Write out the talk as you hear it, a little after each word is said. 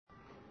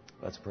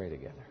Let's pray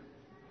together.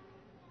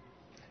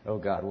 Oh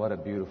God, what a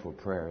beautiful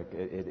prayer.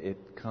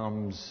 It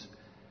comes,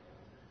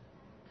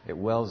 it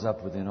wells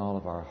up within all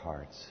of our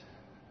hearts.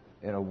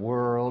 In a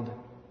world,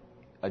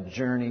 a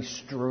journey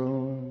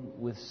strewn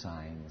with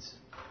signs.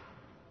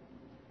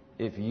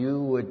 If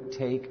you would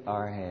take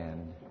our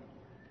hand,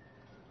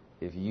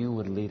 if you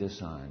would lead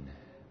us on,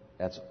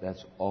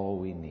 that's all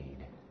we need.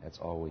 That's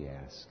all we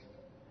ask.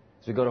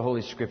 As we go to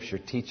Holy Scripture,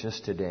 teach us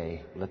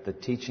today. Let the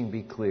teaching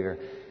be clear.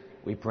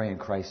 We pray in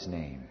Christ's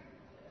name.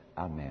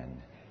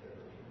 Amen.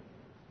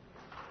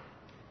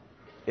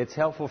 It's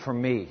helpful for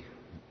me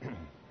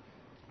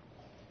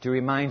to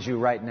remind you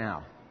right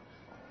now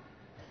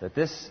that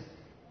this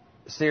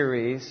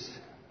series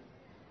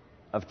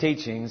of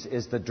teachings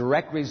is the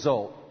direct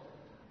result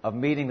of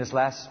meeting this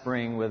last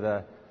spring with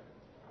a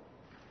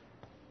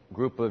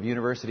group of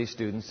university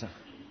students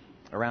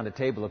around a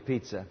table of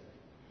pizza.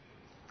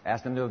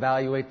 Asked them to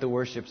evaluate the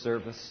worship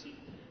service.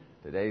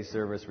 Today's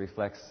service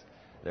reflects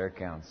their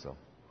counsel.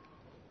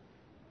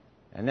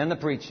 And then the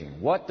preaching.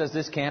 What does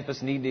this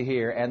campus need to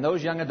hear? And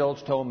those young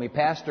adults told me,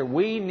 Pastor,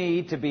 we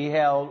need to be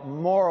held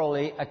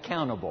morally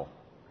accountable.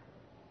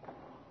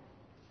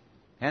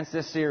 Hence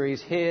this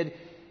series, Hid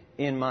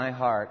in My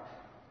Heart.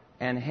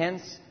 And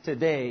hence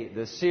today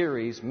the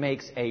series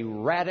makes a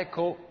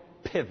radical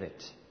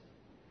pivot.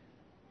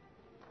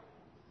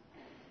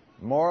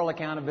 Moral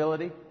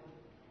accountability,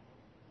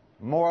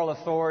 moral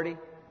authority,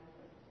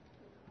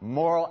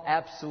 moral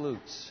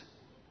absolutes.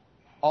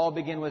 All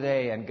begin with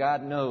A, and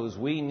God knows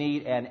we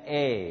need an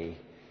A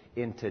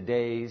in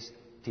today's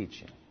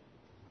teaching.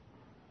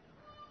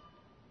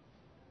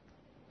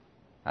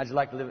 How would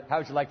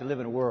you like to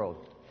live in a world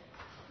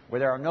where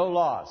there are no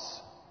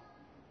laws,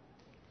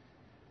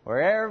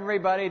 where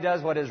everybody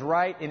does what is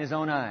right in his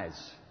own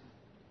eyes?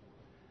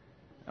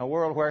 A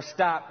world where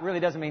stop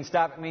really doesn't mean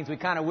stop. It means we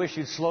kind of wish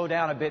you'd slow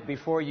down a bit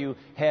before you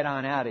head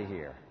on out of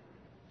here.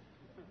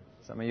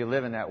 Some of you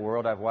live in that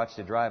world. I've watched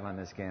you drive on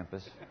this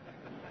campus.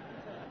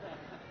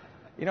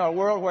 You know, a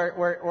world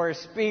where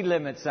speed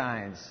limit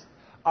signs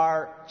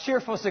are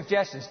cheerful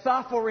suggestions,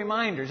 thoughtful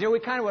reminders. You know,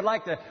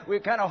 we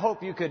kind of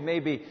hope you could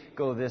maybe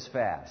go this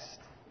fast.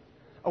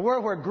 A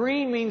world where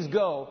green means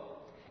go,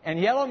 and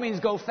yellow means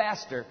go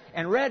faster,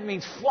 and red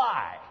means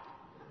fly.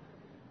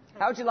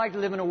 How would you like to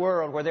live in a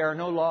world where there are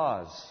no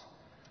laws,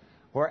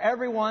 where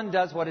everyone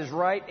does what is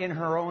right in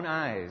her own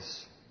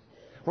eyes,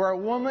 where a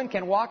woman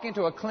can walk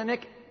into a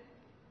clinic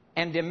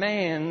and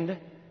demand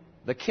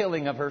the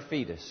killing of her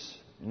fetus?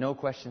 No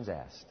questions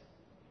asked.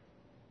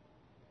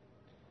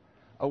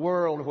 A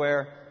world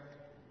where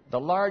the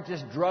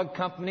largest drug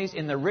companies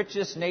in the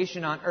richest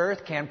nation on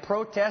earth can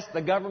protest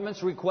the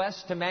government's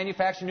request to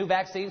manufacture new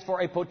vaccines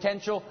for a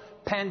potential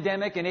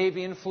pandemic in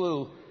avian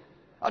flu.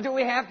 Oh, do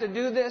we have to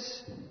do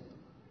this?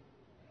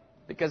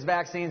 Because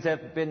vaccines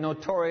have been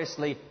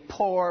notoriously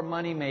poor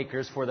money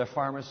makers for the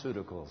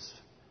pharmaceuticals.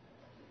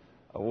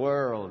 A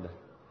world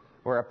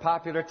where a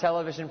popular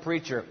television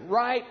preacher,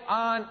 right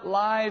on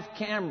live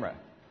camera,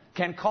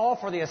 can call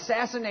for the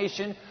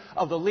assassination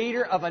of the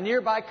leader of a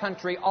nearby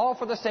country, all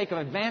for the sake of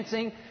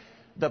advancing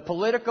the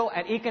political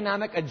and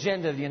economic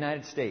agenda of the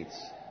United States.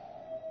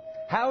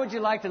 How would you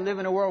like to live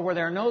in a world where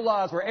there are no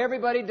laws, where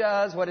everybody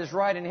does what is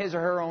right in his or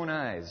her own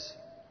eyes?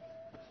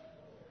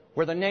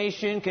 Where the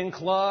nation can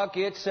cluck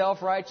its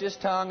self-righteous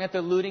tongue at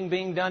the looting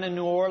being done in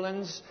New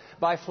Orleans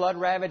by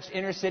flood-ravaged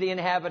inner-city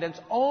inhabitants,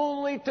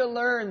 only to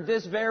learn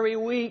this very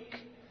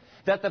week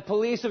that the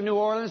police of New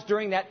Orleans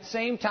during that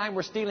same time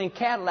were stealing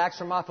Cadillacs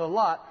from off the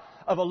lot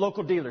of a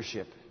local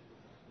dealership.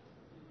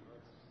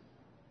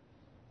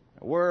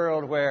 A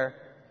world where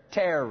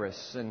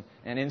terrorists and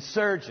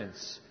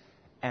insurgents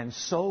and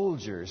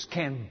soldiers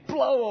can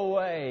blow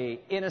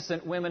away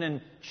innocent women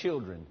and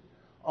children,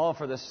 all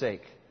for the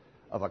sake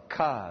of a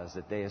cause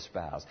that they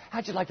espouse.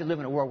 How'd you like to live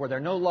in a world where there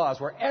are no laws,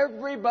 where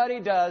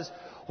everybody does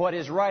what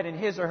is right in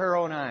his or her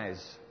own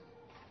eyes?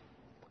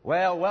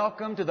 Well,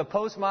 welcome to the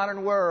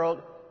postmodern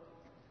world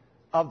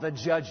of the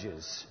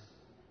judges.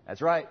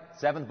 That's right.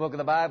 7th book of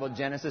the Bible,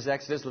 Genesis,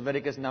 Exodus,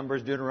 Leviticus,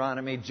 Numbers,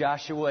 Deuteronomy,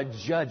 Joshua,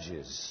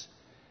 Judges.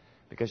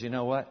 Because you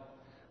know what?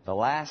 The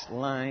last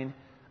line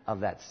of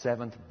that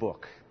 7th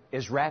book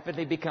is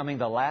rapidly becoming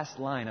the last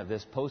line of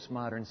this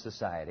postmodern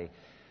society.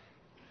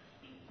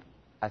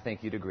 I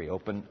think you'd agree.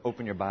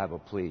 Open your Bible,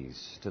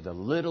 please, to the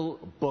little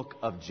book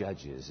of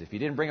Judges. If you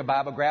didn't bring a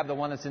Bible, grab the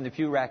one that's in the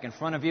pew rack in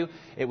front of you.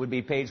 It would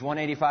be page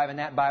 185 in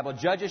that Bible.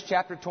 Judges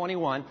chapter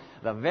 21,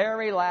 the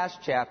very last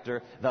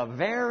chapter, the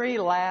very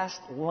last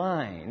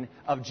line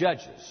of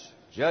Judges.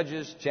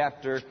 Judges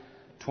chapter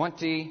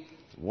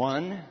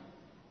 21.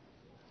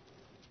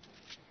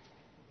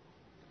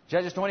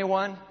 Judges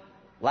 21,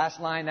 last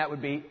line, that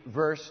would be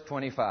verse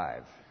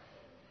 25.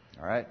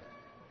 All right?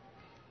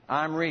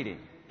 I'm reading.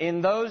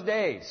 In those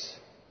days,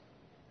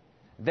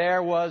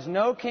 there was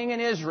no king in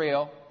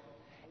Israel.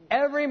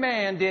 Every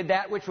man did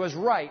that which was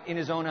right in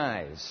his own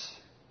eyes.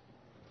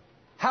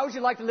 How would you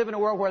like to live in a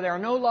world where there are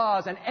no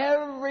laws and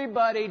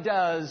everybody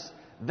does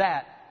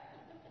that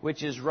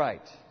which is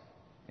right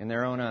in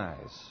their own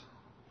eyes?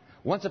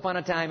 Once upon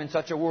a time in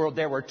such a world,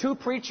 there were 2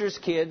 preacher's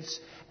kids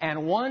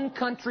and 1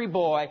 country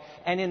boy,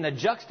 and in the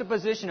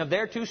juxtaposition of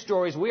their 2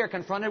 stories, we are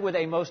confronted with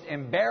a most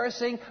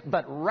embarrassing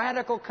but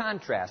radical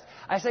contrast.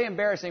 I say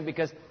embarrassing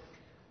because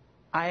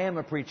I am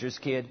a preacher's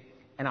kid,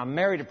 and I'm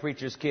married to a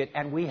preacher's kid,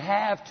 and we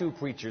have 2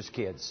 preacher's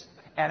kids.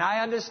 And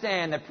I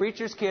understand that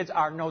preacher's kids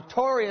are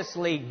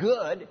notoriously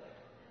good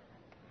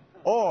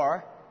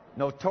or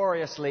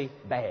notoriously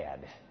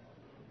bad.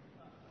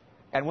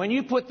 And when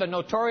you put the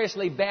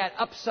notoriously bad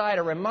upside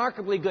a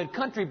remarkably good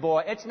country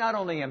boy, it's not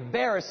only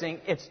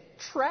embarrassing, it's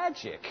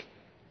tragic.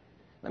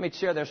 Let me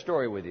share their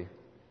story with you.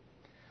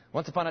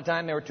 Once upon a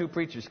time, there were 2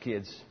 preacher's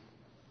kids.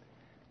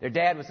 Their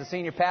dad was the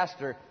senior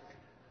pastor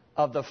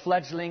of the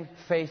fledgling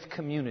faith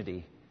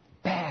community.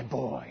 Bad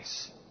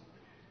boys.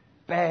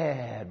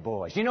 Bad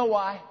boys. You know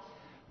why?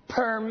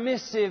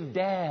 Permissive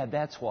dad,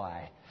 that's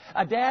why.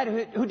 A dad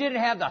who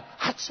didn't have the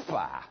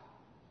chutzpah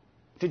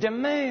to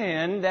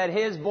demand that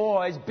his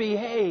boys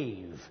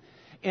behave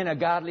in a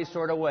godly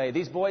sort of way.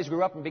 These boys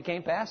grew up and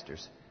became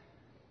pastors.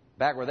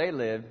 Back where they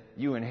lived,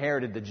 you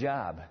inherited the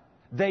job.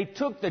 They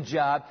took the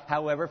job,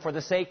 however, for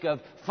the sake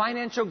of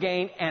financial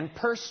gain and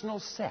personal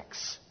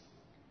sex.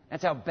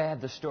 That's how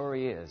bad the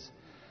story is.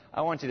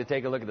 I want you to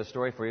take a look at the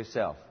story for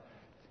yourself.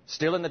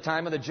 Still in the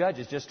time of the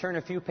judges, just turn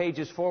a few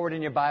pages forward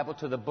in your Bible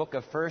to the book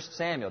of 1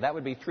 Samuel. That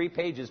would be 3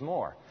 pages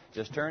more.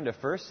 Just turn to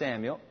 1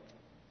 Samuel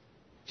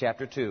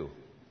chapter 2.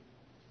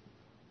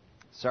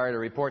 Sorry to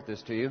report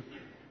this to you,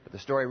 but the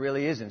story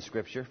really is in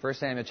Scripture. 1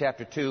 Samuel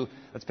chapter 2,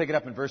 let's pick it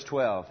up in verse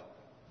 12.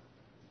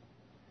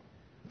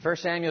 1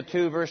 Samuel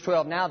 2, verse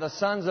 12. Now the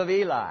sons of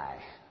Eli,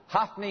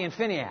 Hophni and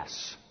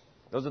Phinehas,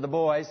 those are the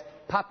boys.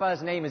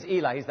 Papa's name is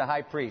Eli. He's the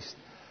high priest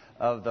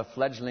of the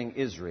fledgling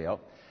Israel.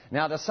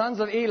 Now the sons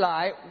of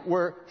Eli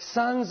were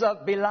sons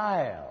of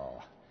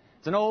Belial.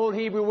 It's an old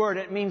Hebrew word.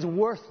 It means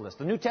worthless.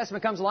 The New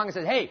Testament comes along and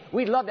says, hey,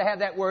 we'd love to have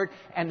that word,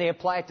 and they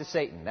apply it to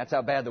Satan. That's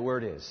how bad the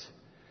word is.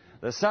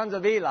 The sons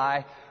of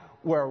Eli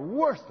were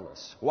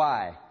worthless.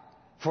 Why?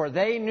 For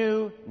they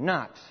knew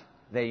not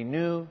the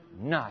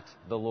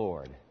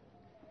Lord.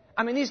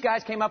 I mean, these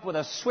guys came up with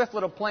a swift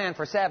little plan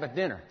for Sabbath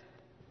dinner.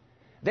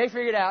 They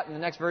figured out, in the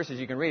next verses,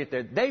 you can read it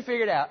there, they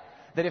figured out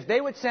that if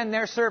they would send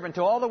their servant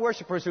to all the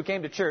worshipers who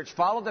came to church,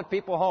 follow the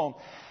people home,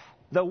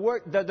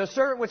 the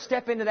servant would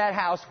step into that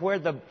house where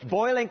the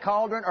boiling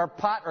cauldron or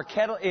pot or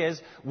kettle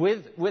is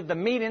with the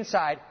meat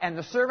inside, and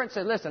the servant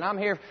said, listen, I'm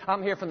here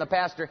from the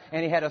pastor,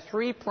 and he had a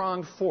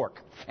 3-pronged fork,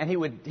 and he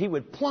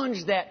would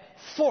plunge that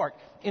fork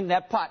in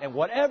that pot, and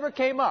whatever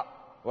came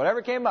up,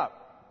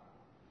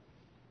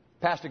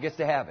 pastor gets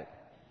to have it.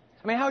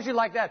 I mean, how would you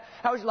like that?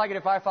 How would you like it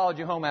if I followed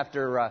you home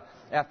after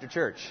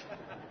church?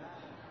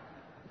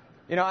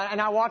 You know, and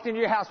I walked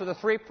into your house with a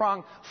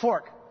 3-pronged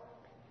fork.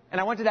 And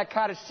I went to that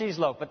cottage cheese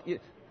loaf. But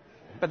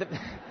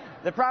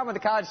the problem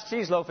with the cottage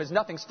cheese loaf is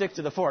nothing sticks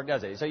to the fork,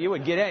 does it? So you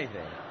wouldn't get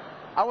anything.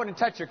 I wouldn't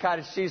touch your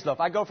cottage cheese loaf.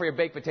 I'd go for your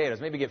baked potatoes.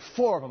 Maybe get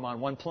 4 of them on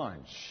one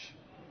plunge.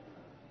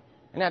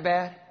 Isn't that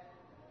bad?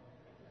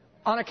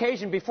 On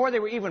occasion, before they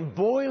were even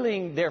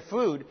boiling their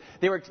food,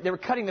 they were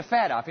cutting the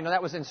fat off. You know,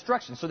 that was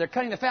instruction. So they're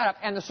cutting the fat off,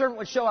 and the servant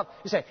would show up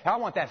and say, I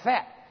want that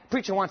fat.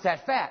 Preacher wants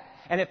that fat.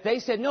 And if they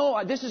said,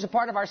 no, this is a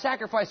part of our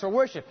sacrifice or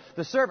worship,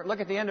 the servant, look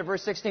at the end of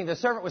verse 16, the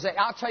servant would say,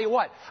 I'll tell you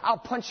what, I'll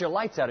punch your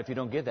lights out if you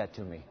don't give that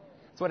to me.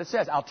 That's what it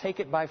says. I'll take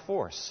it by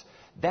force.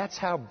 That's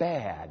how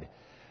bad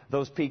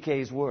those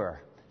PKs were.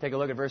 Take a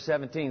look at verse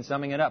 17,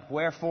 summing it up.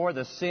 Wherefore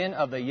the sin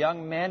of the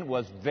young men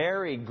was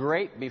very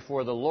great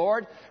before the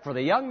Lord, for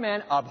the young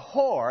men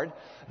abhorred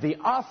the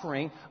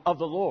offering of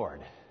the Lord.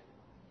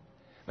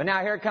 But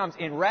now here it comes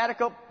in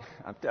radical,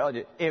 I'm telling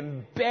you,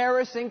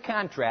 embarrassing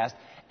contrast.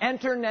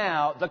 Enter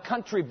now the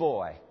country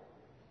boy.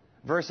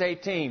 Verse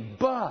 18,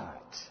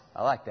 but,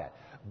 I like that,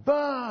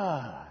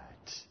 but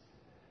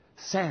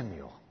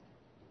Samuel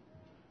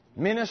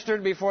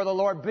ministered before the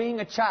Lord being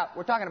a child.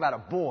 We're talking about a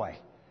boy.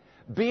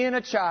 Being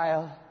a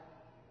child,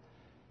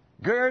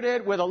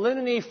 girded with a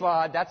linen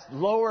ephod, that's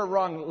lower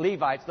rung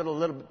Levites, little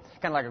kind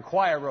of like a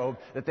choir robe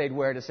that they'd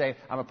wear to say,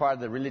 I'm a part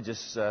of the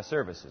religious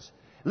services.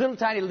 Little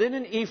tiny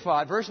linen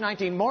ephod, verse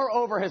 19,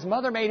 moreover his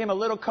mother made him a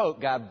little coat,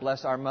 God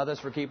bless our mothers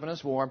for keeping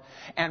us warm,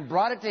 and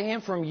brought it to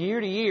him from year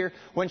to year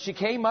when she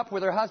came up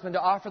with her husband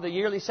to offer the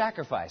yearly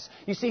sacrifice.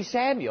 You see,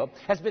 Samuel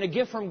has been a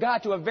gift from God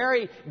to a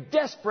very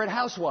desperate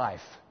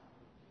housewife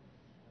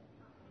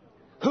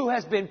who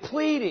has been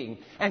pleading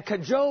and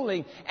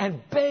cajoling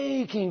and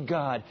begging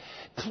God,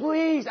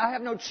 please, I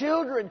have no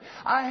children.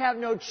 I have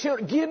no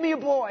children. Give me a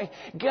boy.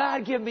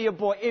 God, give me a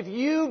boy. If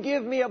you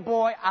give me a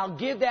boy, I'll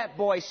give that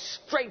boy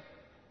straight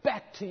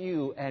back to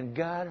you. And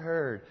God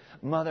heard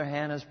Mother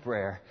Hannah's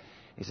prayer.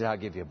 He said, I'll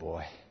give you a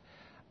boy.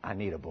 I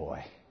need a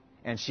boy.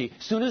 And as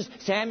soon as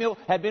Samuel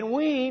had been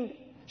weaned,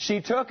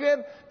 she took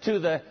him to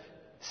the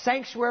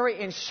sanctuary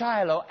in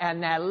Shiloh,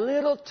 and that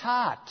little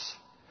tot,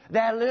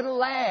 that little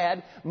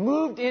lad,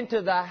 moved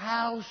into the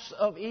house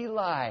of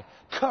Eli.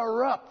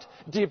 Corrupt,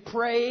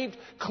 depraved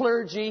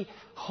clergy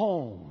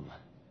home.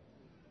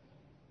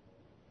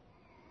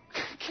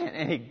 Can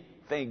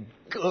anything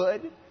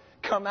good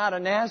come out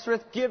of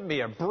Nazareth? Give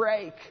me a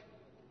break.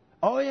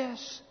 Oh,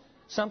 yes,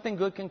 something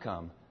good can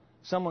come.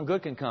 Someone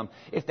good can come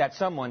if that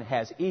someone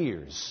has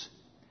ears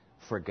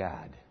for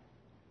God.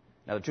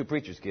 Now, the two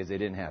preachers' kids, they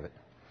didn't have it.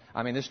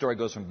 I mean, this story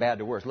goes from bad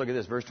to worse. Look at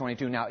this, verse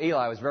 22. Now,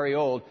 Eli was very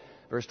old,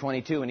 verse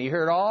 22, and he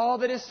heard all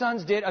that his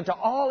sons did unto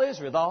all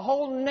Israel. The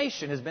whole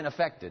nation has been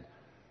affected.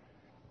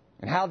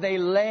 And how they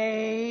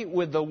lay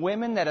with the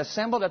women that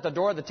assembled at the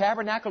door of the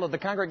tabernacle of the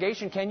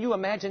congregation. Can you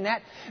imagine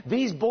that?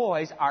 These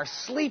boys are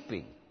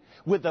sleeping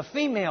with the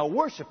female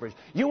worshipers.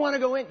 You want to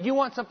go in? You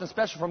want something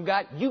special from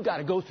God? You got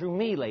to go through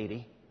me,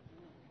 lady.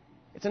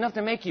 It's enough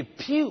to make you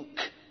puke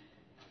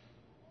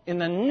in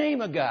the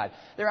name of God.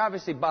 They're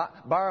obviously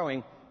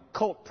borrowing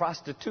cult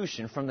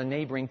prostitution from the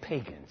neighboring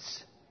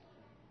pagans.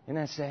 Isn't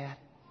that sad?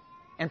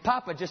 And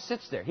Papa just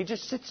sits there. He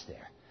just sits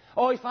there.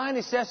 Oh, he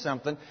finally says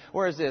something.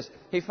 Where is this?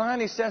 He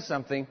finally says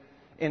something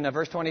in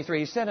verse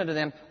 23. He said unto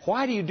them,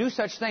 why do you do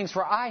such things?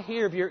 For I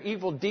hear of your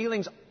evil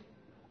dealings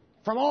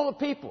from all the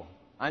people.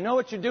 I know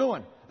what you're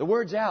doing. The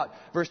word's out.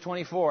 Verse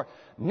 24.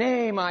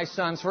 Nay, my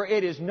sons, for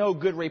it is no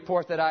good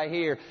report that I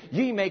hear.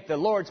 Ye make the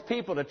Lord's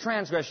people to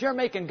transgress. You're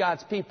making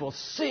God's people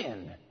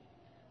sin.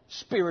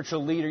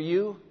 Spiritual leader,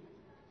 you.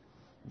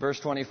 Verse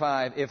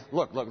 25,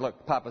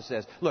 look, Papa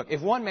says, look,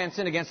 if one man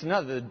sin against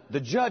another,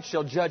 the judge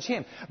shall judge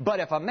him. But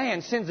if a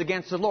man sins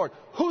against the Lord,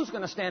 who's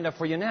going to stand up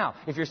for you now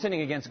if you're sinning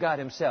against God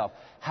himself?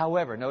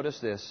 However, notice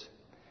this,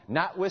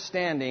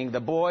 notwithstanding, the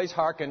boys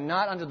hearken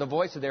not unto the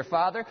voice of their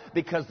father,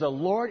 because the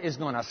Lord is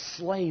going to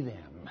slay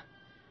them.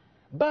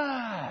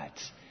 But,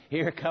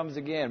 here comes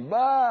again,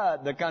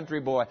 but the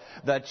country boy,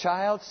 the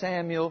child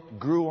Samuel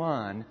grew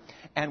on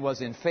and was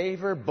in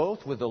favor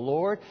both with the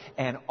Lord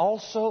and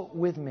also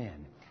with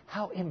men.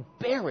 How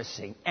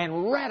embarrassing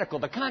and radical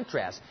the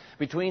contrast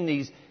between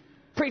these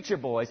preacher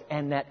boys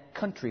and that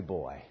country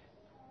boy.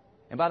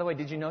 And by the way,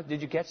 did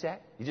you catch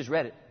that? You just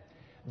read it.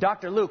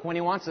 Dr. Luke, when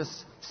he wants to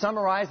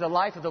summarize the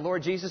life of the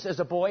Lord Jesus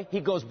as a boy, he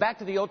goes back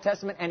to the Old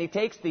Testament and he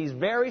takes these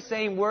very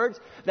same words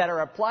that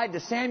are applied to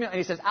Samuel and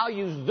he says, I'll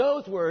use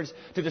those words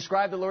to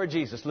describe the Lord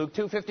Jesus. Luke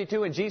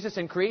 2:52, and Jesus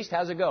increased,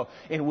 how's it go?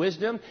 In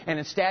wisdom and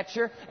in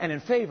stature and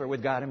in favor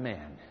with God and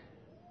man.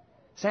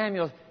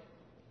 Samuel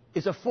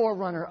is a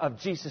forerunner of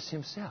Jesus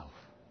himself.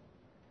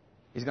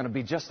 He's going to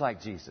be just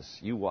like Jesus.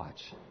 You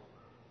watch.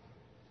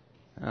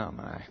 Oh,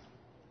 my.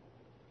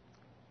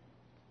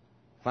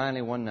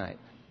 Finally, one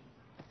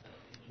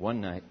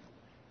night,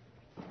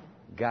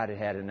 God had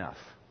had enough.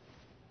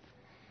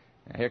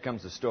 Now, here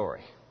comes the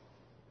story.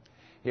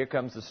 Here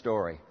comes the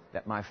story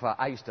that my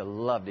father... I used to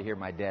love to hear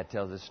my dad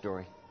tell this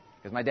story,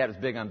 because my dad was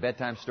big on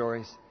bedtime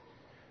stories.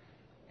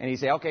 And he'd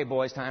say, okay,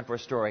 boys, time for a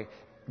story.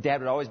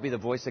 Dad would always be the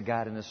voice of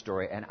God in this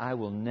story, and I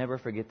will never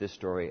forget this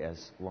story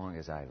as long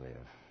as I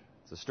live.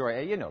 It's a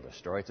story, you know the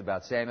story. It's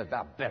about Samuel.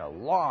 It's been a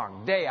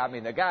long day. I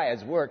mean, the guy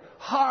has worked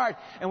hard,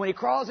 and when he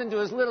crawls into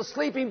his little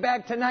sleeping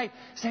bag tonight,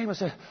 Samuel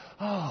says,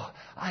 oh,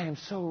 I am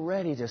so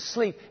ready to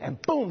sleep, and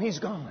boom, he's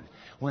gone.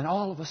 When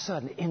all of a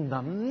sudden, in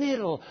the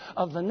middle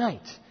of the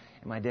night,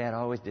 and my dad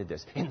always did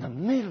this, in the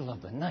middle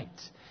of the night,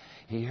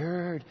 he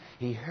heard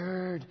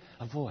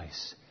a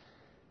voice.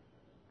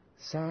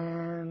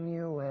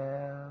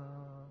 Samuel.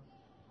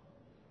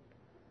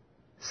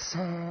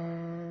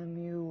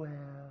 Samuel,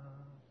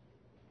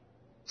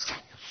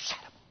 shut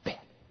up, Ben.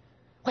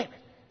 Wait a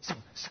minute.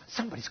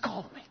 Somebody's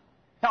calling me.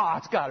 Oh,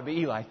 it's got to be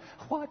Eli.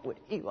 What would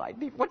Eli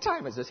need? What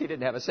time is this? He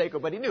didn't have a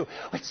Seiko, but he knew.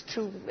 It's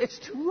too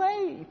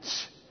late.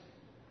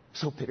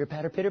 So pitter,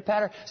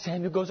 patter,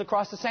 Samuel goes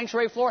across the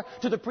sanctuary floor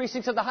to the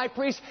precincts of the high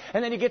priest,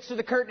 and then he gets to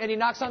the curtain and he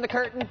knocks on the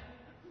curtain.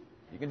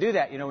 You can do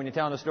that, when you're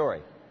telling a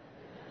story.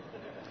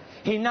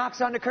 He knocks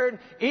on the curtain.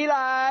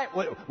 Eli,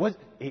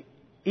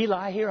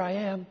 Eli, here I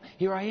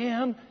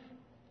am.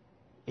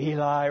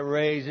 Eli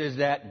raises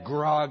that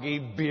groggy,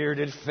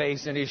 bearded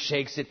face and he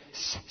shakes it.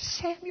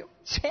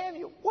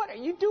 Samuel, what are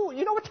you doing?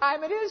 You know what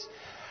time it is?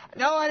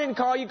 No, I didn't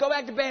call you. Go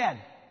back to bed.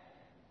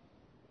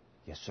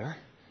 Yes, sir.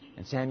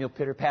 And Samuel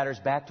pitter-patters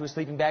back to his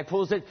sleeping bag,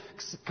 pulls it,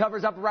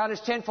 covers up around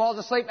his chin, falls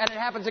asleep, and it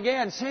happens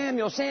again.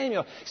 Samuel.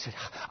 He said,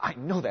 I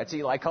know that's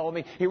Eli calling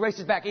me. He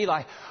races back.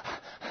 Eli,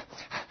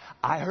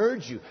 I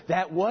heard you.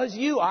 That was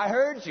you. I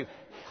heard you.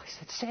 I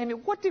said, Samuel,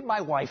 what did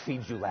my wife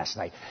feed you last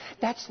night?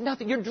 That's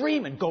nothing. You're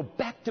dreaming. Go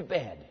back to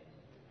bed.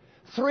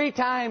 3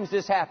 times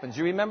this happens.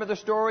 You remember the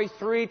story?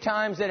 3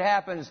 times it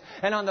happens.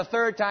 And on the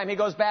 3rd time, he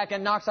goes back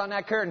and knocks on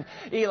that curtain.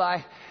 Eli,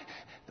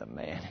 the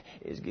man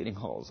is getting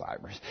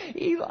Alzheimer's.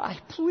 Eli,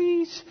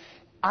 please.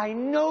 I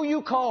know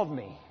you called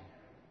me.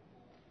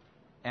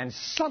 And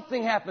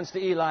something happens to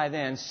Eli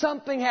then.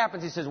 Something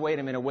happens. He says, wait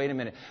a minute.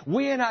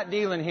 We are not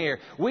dealing here.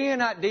 We are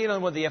not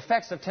dealing with the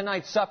effects of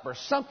tonight's supper.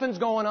 Something's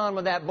going on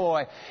with that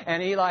boy.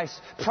 And Eli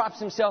props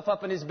himself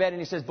up in his bed and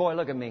he says, boy,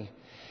 look at me.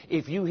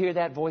 If you hear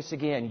that voice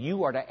again,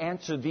 you are to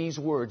answer these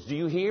words. Do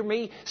you hear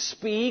me?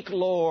 Speak,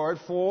 Lord,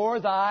 for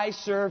thy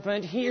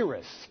servant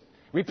heareth.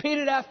 Repeat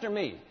it after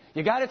me.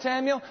 You got it,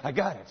 Samuel? I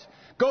got it.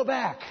 Go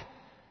back.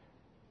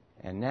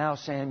 And now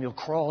Samuel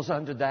crawls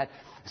under that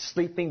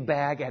sleeping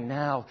bag, and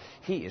now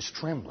he is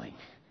trembling.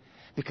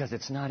 Because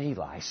it's not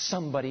Eli.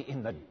 Somebody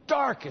in the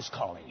dark is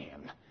calling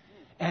him.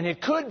 And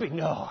it could be.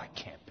 No, it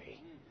can't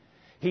be.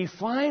 He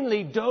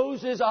finally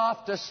dozes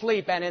off to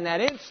sleep. And in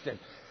that instant,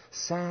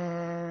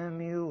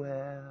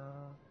 Samuel,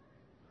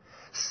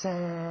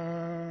 Samuel.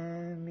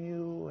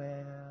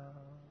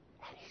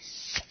 And he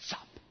sits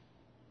up.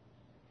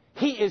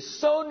 He is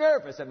so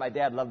nervous, and my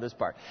dad loved this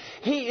part.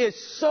 He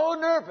is so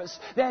nervous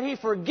that he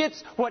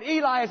forgets what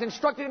Eli has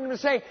instructed him to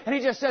say. And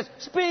he just says,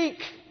 speak,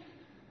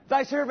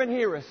 thy servant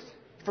heareth.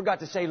 He forgot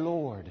to say,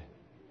 Lord.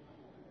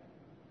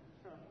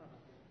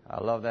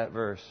 I love that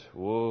verse.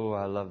 Whoa,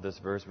 I love this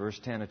verse. Verse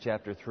 10 of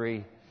chapter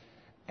 3.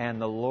 And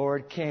the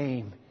Lord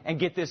came. And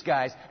get this,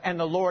 guys. And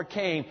the Lord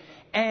came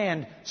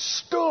and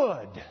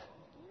stood.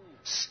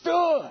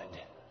 Stood.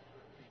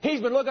 He's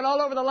been looking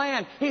all over the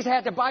land. He's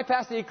had to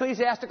bypass the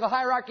ecclesiastical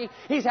hierarchy.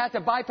 He's had to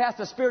bypass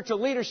the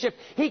spiritual leadership.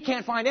 He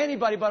can't find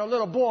anybody but a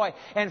little boy.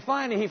 And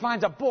finally he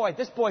finds a boy.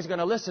 This boy's going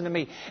to listen to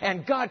me.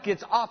 And God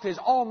gets off His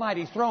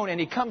almighty throne and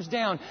He comes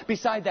down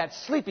beside that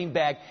sleeping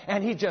bag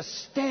and He just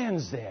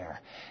stands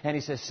there. And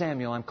He says,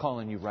 Samuel, I'm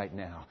calling you right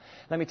now.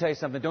 Let me tell you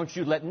something. Don't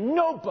you let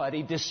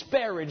nobody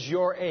disparage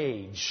your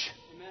age.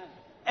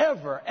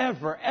 Ever,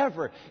 ever,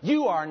 ever.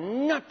 You are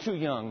not too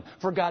young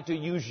for God to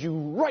use you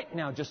right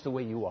now just the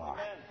way you are.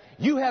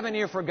 You have an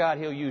ear for God,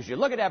 He'll use you.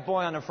 Look at that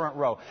boy on the front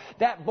row.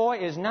 That boy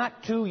is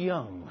not too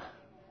young.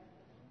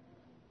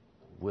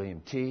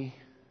 William T.,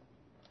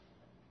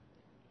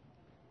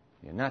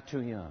 you're not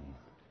too young.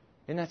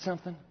 Isn't that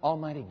something?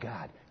 Almighty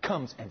God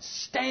comes and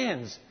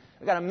stands.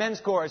 We've got a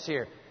men's chorus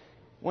here.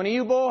 One of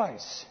you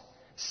boys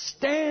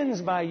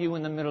stands by you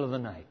in the middle of the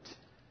night.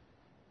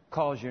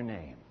 Calls your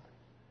name.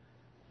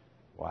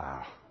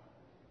 Wow.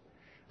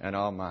 And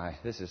oh my,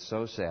 this is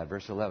so sad.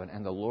 Verse 11.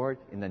 And the Lord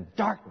in the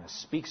darkness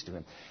speaks to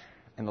him.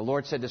 And the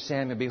Lord said to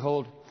Samuel,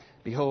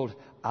 Behold,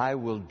 I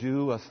will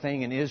do a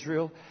thing in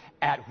Israel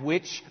at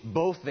which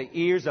both the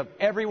ears of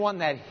everyone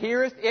that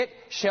heareth it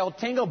shall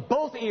tingle.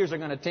 Both ears are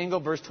going to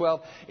tingle. Verse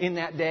 12, in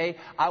that day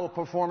I will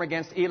perform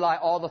against Eli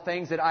all the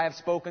things that I have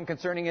spoken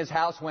concerning his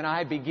house. When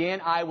I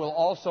begin, I will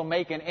also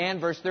make an end.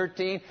 Verse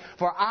 13,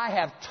 for I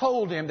have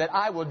told him that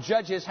I will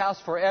judge his house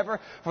forever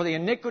for the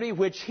iniquity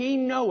which he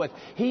knoweth.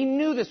 He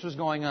knew this was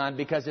going on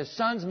because his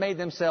sons made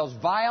themselves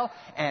vile,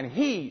 and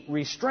he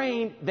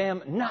restrained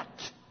them not.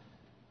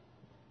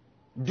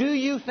 Do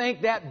you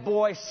think that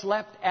boy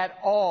slept at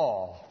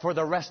all for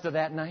the rest of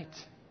that night?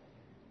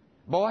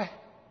 Boy,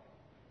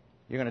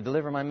 you're going to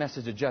deliver my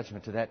message of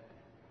judgment to that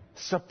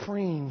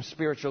supreme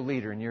spiritual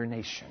leader in your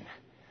nation.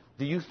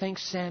 Do you think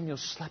Samuel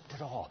slept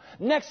at all?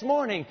 Next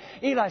morning,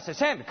 Eli says,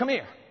 Samuel, come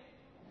here.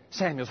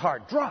 Samuel's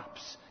heart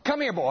drops. Come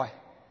here, boy.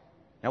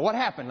 Now, what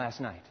happened last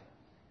night?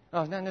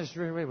 Oh, no, this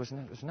really was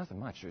nothing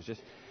much. It was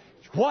just,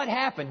 what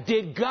happened?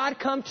 Did God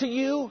come to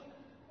you?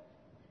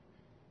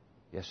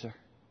 Yes, sir.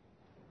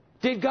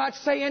 Did God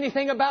say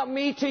anything about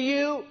me to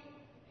you?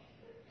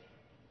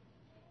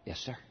 Yes,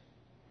 sir.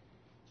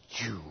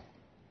 You,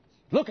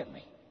 look at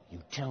me. You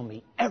tell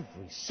me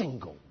every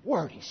single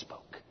word He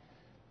spoke.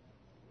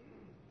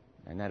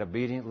 And that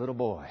obedient little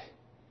boy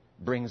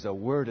brings a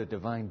word of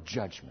divine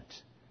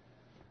judgment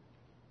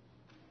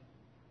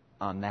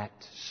on that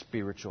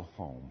spiritual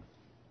home.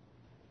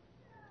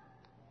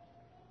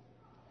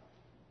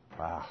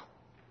 Wow.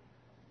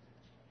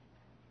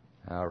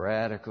 How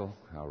radical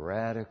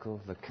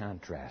the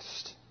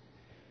contrast.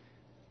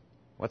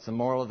 What's the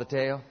moral of the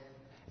tale?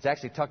 It's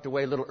actually tucked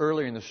away a little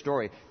earlier in the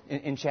story,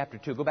 in chapter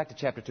 2. Go back to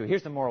chapter 2.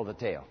 Here's the moral of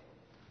the tale.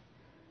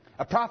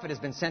 A prophet has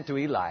been sent to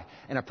Eli,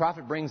 and a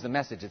prophet brings the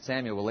message that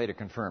Samuel will later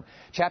confirm.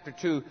 Chapter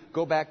 2,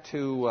 go back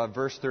to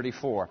verse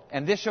 34.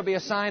 And this shall be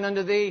a sign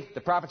unto thee.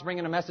 The prophet's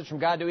bringing a message from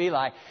God to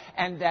Eli.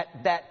 And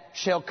that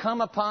shall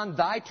come upon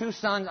thy two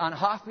sons, on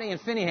Hophni and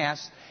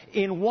Phinehas.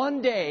 In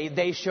one day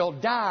they shall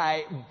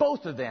die,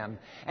 both of them.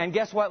 And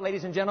guess what,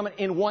 ladies and gentlemen?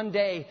 In one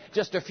day,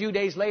 just a few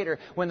days later,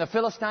 when the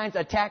Philistines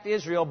attacked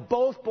Israel,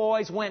 both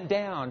boys went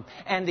down.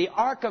 And the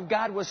ark of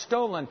God was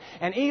stolen.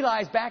 And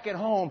Eli's back at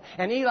home.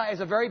 And Eli is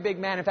a very big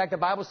man. In fact, the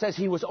Bible says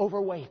he was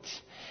overweight.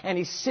 And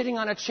he's sitting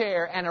on a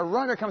chair. And a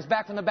runner comes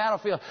back from the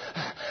battlefield.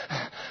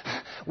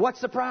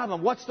 What's the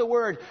problem? What's the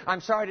word?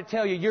 I'm sorry to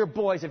tell you, your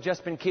boys have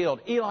just been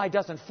killed. Eli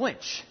doesn't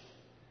flinch.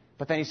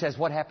 But then he says,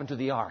 what happened to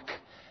the ark?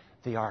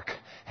 The ark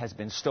has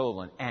been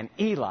stolen. And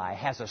Eli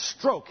has a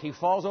stroke. He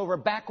falls over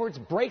backwards,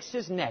 breaks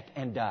his neck,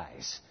 and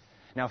dies.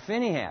 Now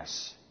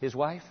Phinehas, his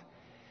wife,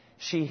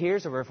 she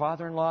hears of her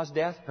father-in-law's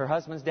death, her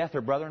husband's death,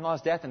 her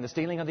brother-in-law's death, and the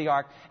stealing of the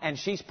ark. And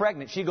she's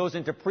pregnant. She goes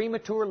into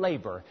premature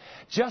labor.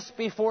 Just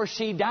before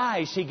she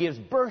dies, she gives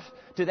birth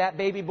to that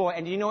baby boy.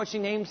 And do you know what she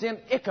names him?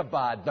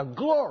 Ichabod. The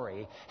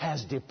glory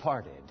has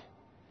departed.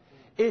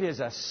 It is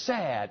a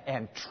sad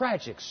and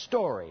tragic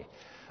story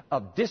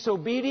of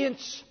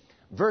disobedience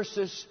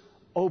versus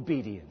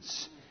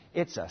obedience.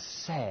 It's a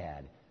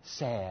sad,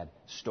 sad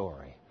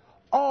story.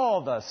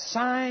 All the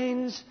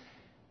signs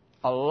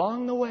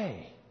along the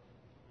way.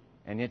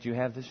 And yet you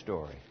have this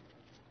story.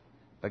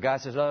 But God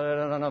says,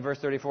 no, verse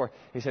 34.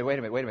 He said, wait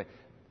a minute.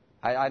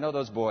 I know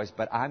those boys,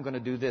 but I'm going to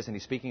do this. And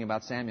he's speaking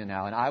about Samuel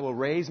now. And I will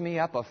raise me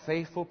up a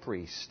faithful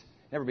priest.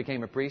 Never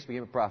became a priest,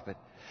 became a prophet.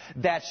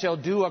 That shall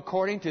do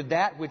according to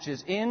that which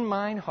is in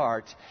mine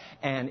heart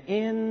and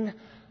in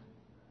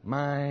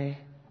my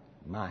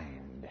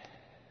mind.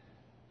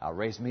 I'll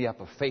raise me up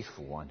a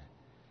faithful one.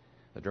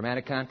 The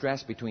dramatic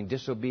contrast between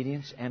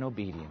disobedience and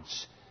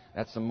obedience.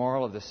 That's the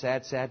moral of the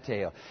sad, sad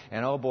tale.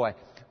 And oh boy,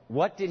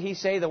 what did he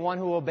say, the one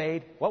who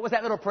obeyed? What was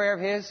that little prayer of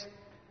his?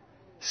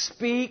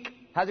 Speak.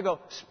 How's it go?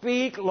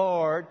 Speak,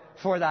 Lord,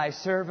 for thy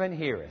servant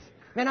heareth.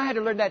 Man, I had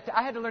to learn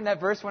that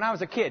verse when I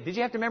was a kid. Did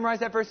you have to memorize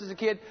that verse as a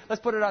kid?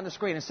 Let's put it on the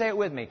screen and say it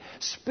with me.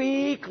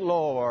 Speak,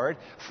 Lord,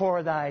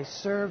 for thy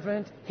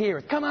servant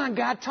heareth. Come on,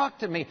 God, talk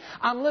to me.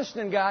 I'm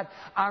listening, God.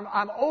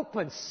 I'm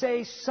open.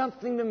 Say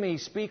something to me.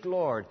 Speak,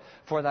 Lord,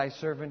 for thy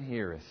servant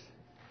heareth.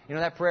 You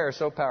know, that prayer is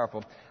so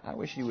powerful. I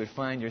wish you would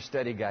find your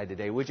study guide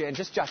today, would you? And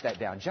just jot that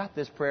down. Jot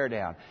this prayer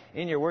down.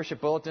 In your worship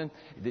bulletin,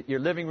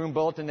 your living room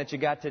bulletin that you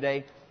got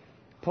today,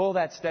 pull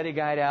that study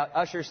guide out.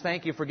 Ushers,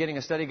 thank you for getting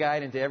a study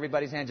guide into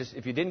everybody's hand. Just,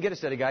 if you didn't get a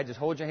study guide, just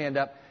hold your hand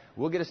up.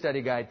 We'll get a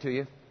study guide to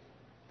you.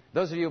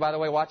 Those of you, by the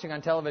way, watching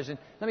on television,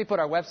 let me put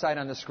our website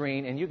on the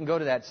screen, and you can go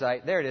to that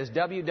site. There it is,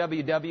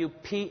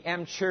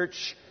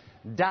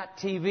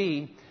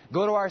 www.pmchurch.tv.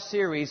 Go to our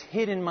series,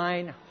 Hid in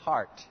My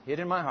Heart. Hid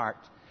in My Heart.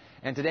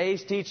 And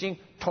today's teaching,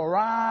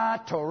 Torah,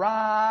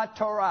 Torah,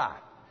 Torah.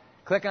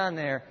 Click on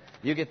there.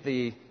 You'll get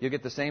the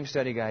same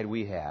study guide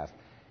we have.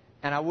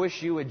 And I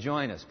wish you would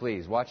join us,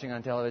 please, watching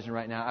on television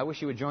right now. I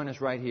wish you would join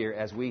us right here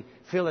as we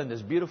fill in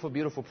this beautiful,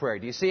 beautiful prayer.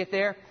 Do you see it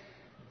there?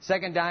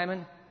 Second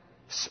diamond.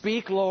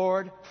 Speak,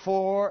 Lord,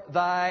 for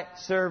thy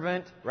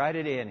servant, write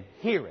it in,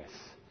 heareth.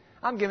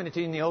 I'm giving it to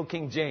you in the old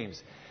King James.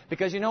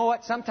 Because you know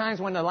what? Sometimes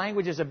when the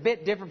language is a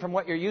bit different from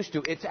what you're used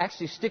to, it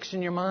actually sticks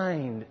in your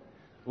mind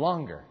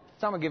longer.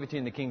 So I'm going to give it to you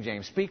in the King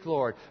James. Speak,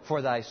 Lord,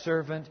 for thy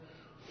servant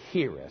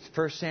heareth.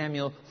 1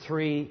 Samuel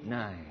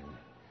 3:9.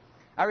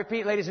 I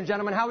repeat, ladies and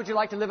gentlemen, how would you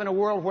like to live in a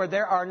world where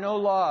there are no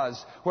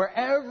laws, where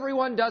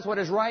everyone does what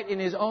is right in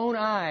his own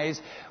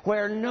eyes,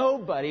 where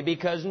nobody,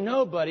 because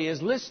nobody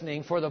is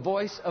listening for the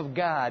voice of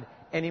God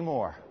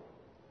anymore?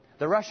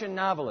 The Russian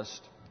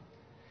novelist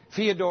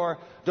Fyodor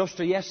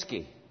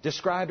Dostoevsky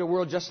described a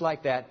world just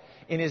like that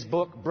in his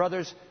book,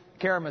 Brothers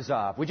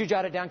Karamazov. Would you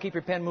jot it down? Keep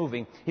your pen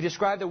moving. He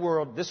described the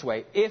world this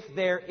way. If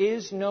there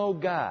is no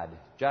God,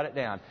 jot it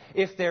down.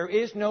 If there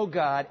is no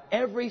God,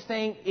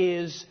 everything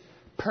is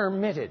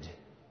permitted.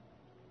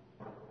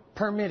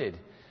 Permitted.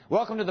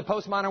 Welcome to the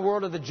postmodern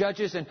world of the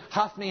judges and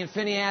Hophni and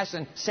Phinehas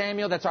and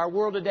Samuel. That's our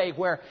world today,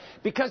 where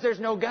because there's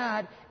no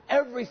God,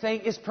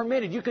 everything is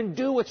permitted. You can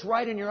do what's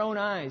right in your own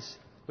eyes,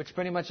 which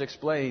pretty much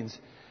explains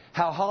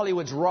how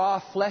Hollywood's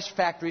raw flesh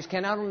factories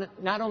can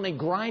not only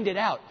grind it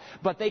out,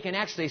 but they can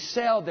actually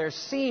sell their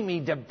seamy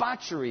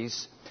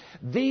debaucheries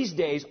these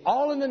days,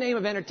 all in the name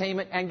of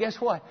entertainment. And guess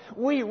what?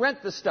 We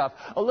rent the stuff.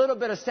 A little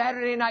bit of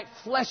Saturday night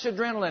flesh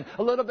adrenaline,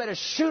 a little bit of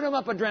shoot 'em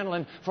up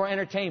adrenaline for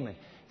entertainment.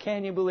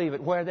 Can you believe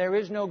it? Where there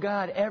is no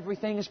God,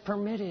 everything is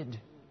permitted.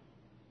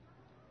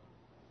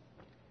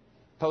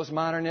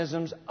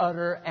 Postmodernism's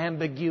utter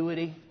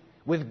ambiguity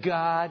with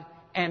God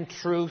and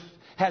truth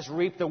has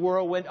reaped the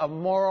whirlwind of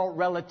moral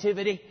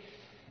relativity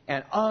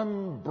and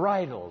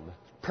unbridled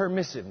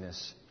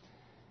permissiveness.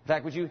 In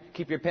fact, would you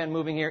keep your pen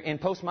moving here? In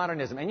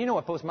postmodernism, and you know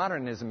what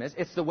postmodernism is.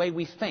 It's the way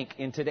we think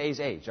in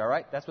today's age, all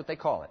right? That's what they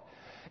call it.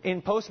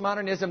 In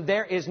postmodernism,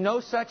 there is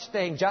no such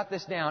thing, jot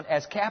this down,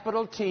 as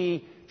capital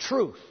T,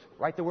 truth.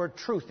 Write the word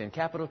truth in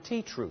capital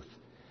T, truth.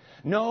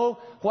 No,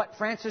 what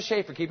Francis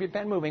Schaeffer, keep your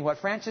pen moving, what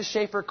Francis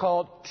Schaeffer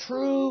called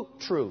true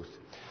truth.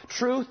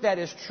 Truth that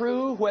is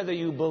true whether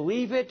you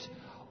believe it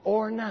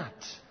or not.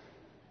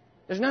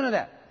 There's none of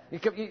that.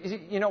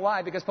 You know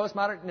why? Because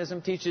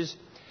postmodernism teaches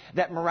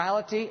that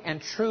morality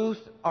and truth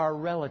are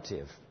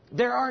relative.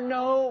 There are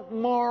no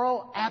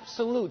moral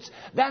absolutes.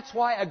 That's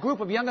why a group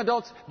of young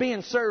adults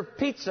being served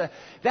pizza,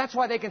 that's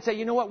why they can say,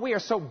 you know what, we are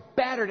so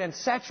battered and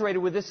saturated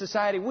with this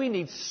society, we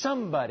need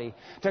somebody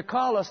to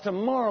call us to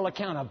moral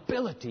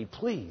accountability.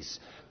 Please,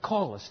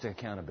 call us to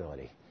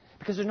accountability.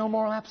 Because there's no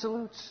moral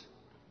absolutes.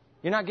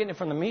 You're not getting it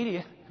from the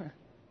media.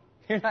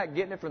 You're not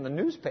getting it from the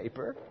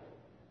newspaper.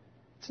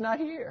 It's not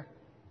here.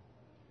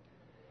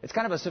 It's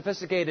kind of a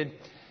sophisticated,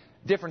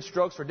 different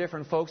strokes for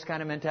different folks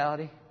kind of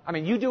mentality. I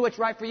mean, you do what's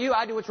right for you,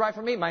 I do what's right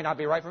for me. It might not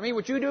be right for me.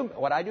 What you do,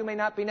 what I do may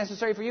not be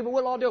necessary for you, but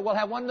we'll all do it. We'll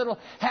have one little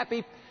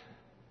happy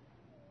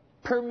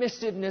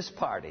permissiveness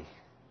party.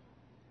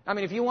 I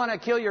mean, if you want to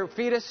kill your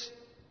fetus,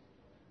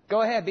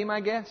 go ahead, be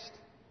my guest.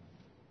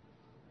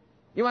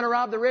 You want to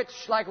rob the rich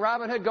like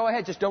Robin Hood, go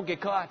ahead, just don't get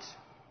caught.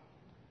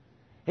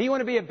 You want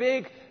to be a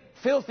big,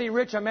 filthy,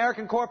 rich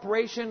American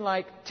corporation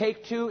like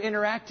Take-Two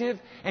Interactive,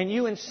 and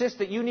you insist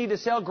that you need to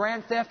sell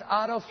Grand Theft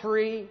Auto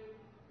 3?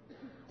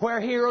 where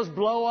heroes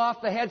blow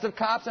off the heads of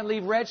cops and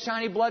leave red,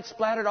 shiny blood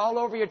splattered all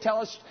over your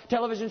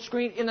television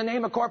screen in the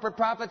name of corporate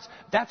profits.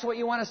 That's what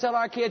you want to sell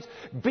our kids?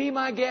 Be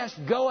my guest.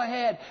 Go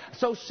ahead.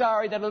 So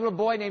sorry that a little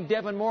boy named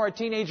Devin Moore, a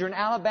teenager in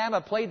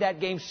Alabama, played that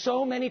game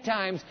so many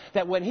times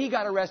that when he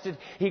got arrested,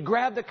 he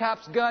grabbed the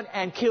cop's gun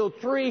and killed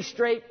 3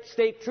 straight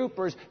state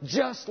troopers,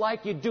 just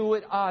like you do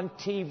it on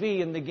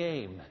TV in the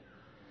game.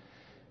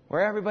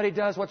 Where everybody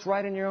does what's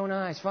right in your own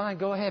eyes. Fine,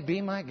 go ahead.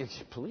 Be my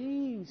guest.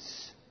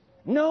 Please.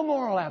 No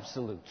moral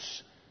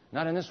absolutes.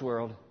 Not in this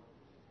world.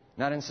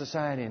 Not in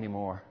society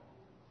anymore.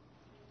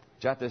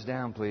 Jot this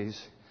down, please.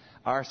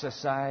 Our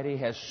society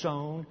has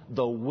sown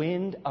the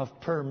wind of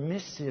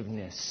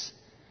permissiveness.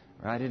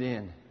 Write it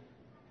in.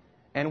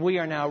 And we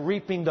are now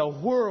reaping the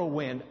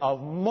whirlwind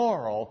of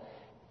moral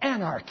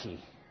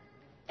anarchy.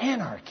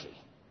 Anarchy.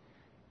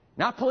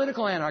 Not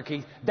political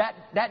anarchy.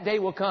 That day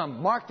will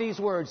come. Mark these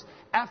words.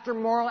 After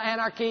moral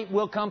anarchy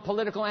will come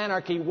political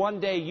anarchy.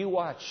 One day, you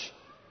watch.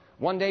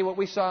 One day what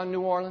we saw in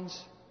New Orleans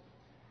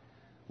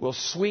will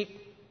sweep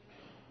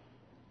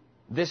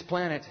this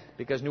planet,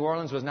 because New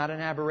Orleans was not an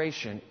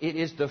aberration. It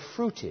is the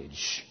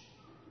fruitage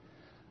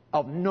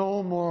of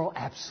no moral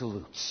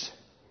absolutes.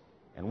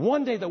 And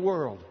one day the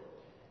world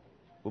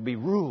will be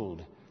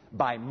ruled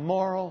by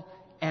moral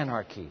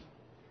anarchy.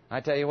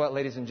 I tell you what,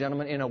 ladies and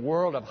gentlemen, in a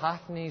world of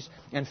Hophnis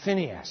and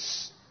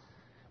Phinehas,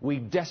 we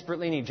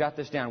desperately need, jot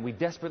this down, we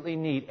desperately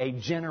need a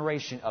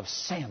generation of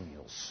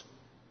Samuels.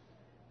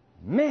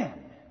 Men.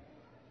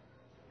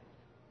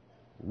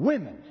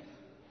 Women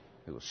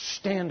who will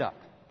stand up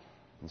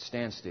and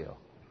stand still.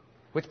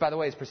 Which, by the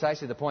way, is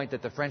precisely the point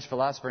that the French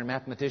philosopher and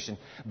mathematician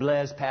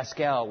Blaise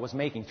Pascal was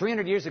making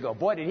 300 years ago.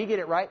 Boy, did he get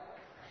it right.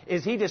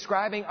 Is he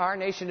describing our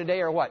nation today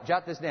or what?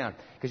 Jot this down,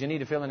 because you need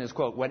to fill in his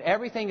quote. When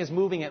everything is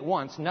moving at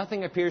once,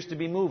 nothing appears to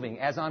be moving,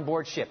 as on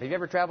board ship. Have you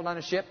ever traveled on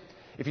a ship?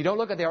 If you don't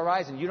look at the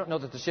horizon, you don't know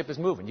that the ship is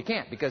moving. You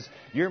can't, because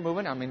you're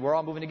moving. I mean, we're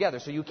all moving together,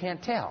 so you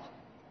can't tell.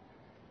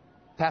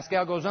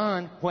 Pascal goes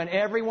on, when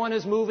everyone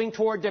is moving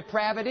toward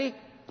depravity,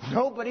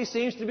 nobody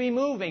seems to be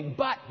moving.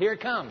 But here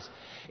it comes.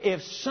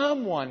 If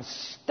someone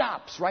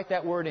stops, write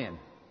that word in.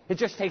 It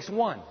just takes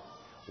one.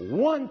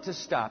 One to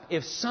stop.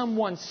 If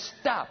someone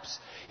stops,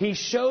 he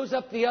shows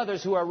up the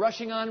others who are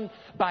rushing on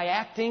by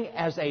acting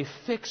as a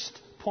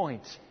fixed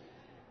point.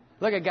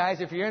 Look at, guys,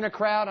 if you're in a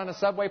crowd on a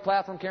subway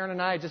platform, Karen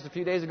and I, just a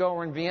few days ago,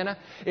 were in Vienna.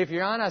 If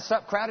you're on a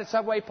crowded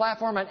subway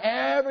platform and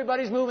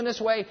everybody's moving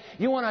this way,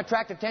 you want to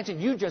attract attention,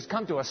 you just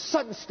come to a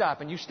sudden stop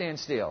and you stand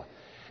still.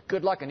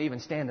 Good luck in even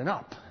standing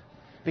up,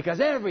 because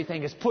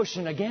everything is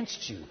pushing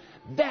against you.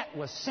 That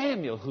was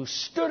Samuel, who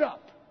stood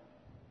up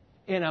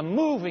in a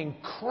moving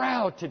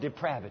crowd to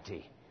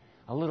depravity.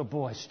 A little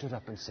boy stood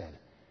up and said,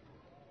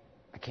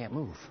 I can't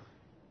move.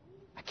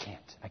 I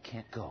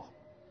can't go.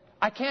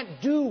 I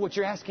can't do what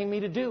you're asking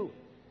me to do.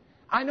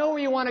 I know where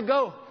you want to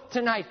go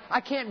tonight. I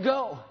can't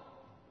go.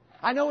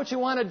 I know what you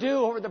want to do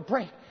over the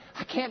break.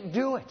 I can't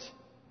do it.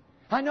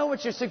 I know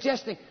what you're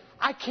suggesting.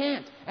 I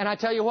can't. And I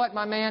tell you what,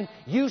 my man,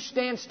 you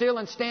stand still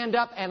and stand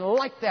up, and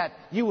like that,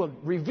 you will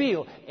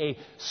reveal a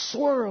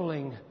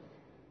swirling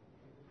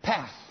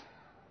path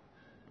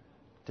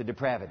to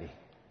depravity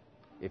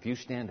if you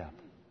stand up.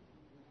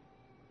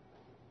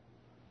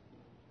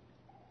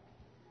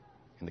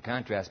 And the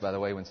contrast, by the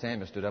way, when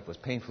Samuel stood up was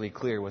painfully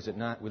clear, was it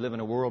not? We live in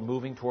a world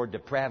moving toward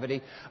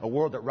depravity, a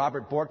world that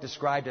Robert Bork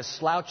described as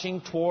slouching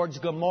towards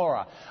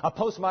Gomorrah, a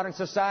postmodern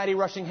society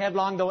rushing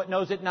headlong, though it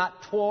knows it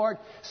not, toward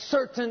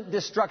certain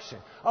destruction.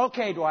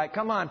 Okay, Dwight,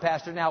 come on,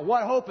 Pastor. Now,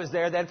 what hope is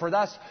there then for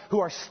us who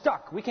are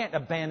stuck? We can't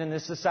abandon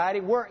this society.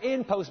 We're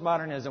in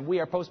postmodernism.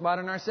 We are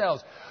postmodern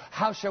ourselves.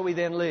 How shall we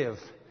then live?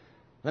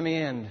 Let me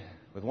end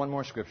with one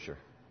more scripture.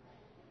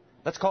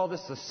 Let's call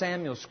this the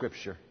Samuel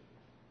scripture.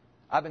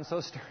 I've been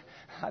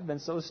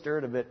so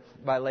stirred of it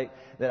by late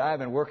that I've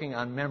been working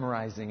on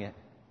memorizing it.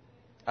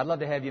 I'd love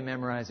to have you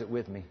memorize it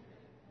with me.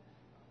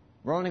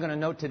 We're only going to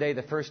note today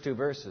the first 2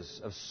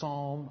 verses of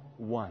Psalm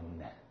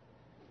 1.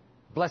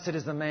 Blessed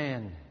is the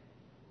man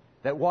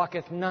that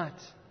walketh not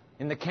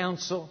in the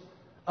counsel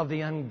of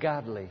the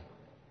ungodly,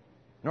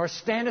 nor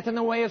standeth in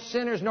the way of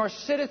sinners, nor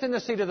sitteth in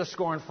the seat of the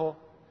scornful.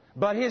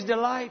 But his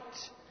delight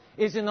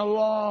is in the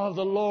law of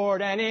the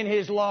Lord, and in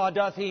his law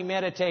doth he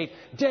meditate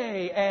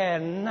day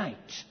and night.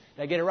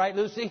 Did I get it right,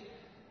 Lucy?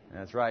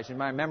 That's right. She's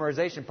my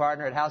memorization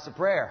partner at House of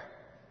Prayer.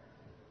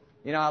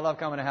 You know, I love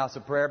coming to House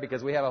of Prayer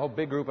because we have a whole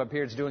big group up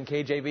here that's doing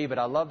KJV, but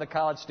I love the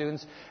college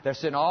students. They're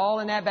sitting all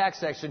in that back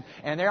section,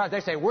 and they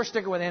say, we're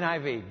sticking with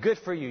NIV. Good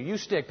for you. You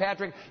stick.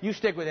 Patrick, you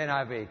stick with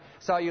NIV.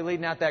 Saw you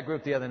leading out that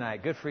group the other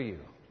night. Good for you.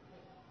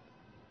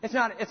 It's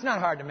not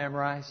hard to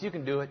memorize. You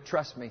can do it.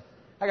 Trust me.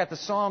 I got the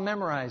Psalm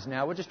memorized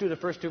now. We'll just do the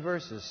first 2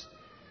 verses.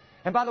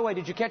 And by the way,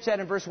 did you catch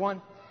that in verse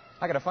 1?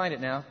 I got to find it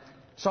now.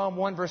 Psalm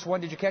 1, verse 1.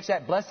 Did you catch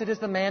that? Blessed is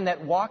the man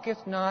that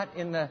walketh not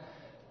in the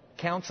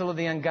counsel of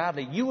the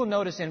ungodly. You will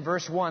notice in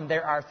verse 1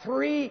 there are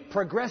 3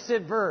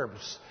 progressive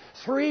verbs.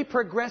 3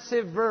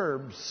 progressive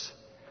verbs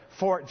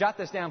for, jot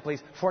this down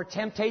please, for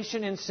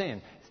temptation and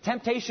sin.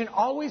 Temptation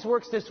always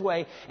works this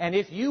way, and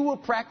if you will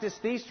practice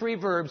these 3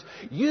 verbs,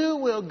 you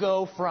will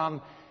go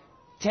from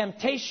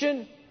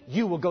temptation,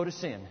 you will go to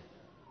sin.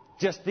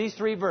 Just these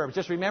 3 verbs.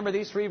 Just remember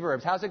these 3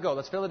 verbs. How's it go?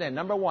 Let's fill it in.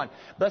 Number 1,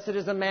 blessed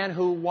is the man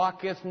who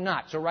walketh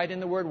not. So write in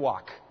the word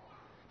walk,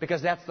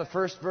 because that's the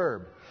first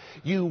verb.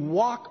 You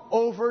walk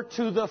over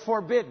to the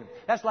forbidden.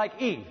 That's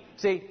like Eve.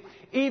 See,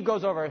 Eve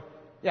goes over.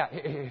 Yeah,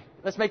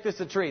 let's make this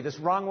a tree. This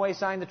wrong way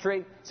sign, the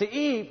tree. See,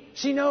 Eve,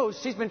 she knows.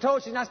 She's been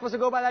told she's not supposed to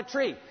go by that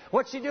tree.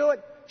 What's she doing?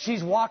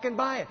 She's walking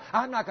by it.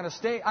 I'm not going to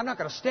stay. I'm not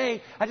going to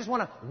stay. I just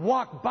want to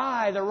walk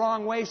by the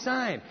wrong way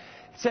sign.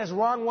 It says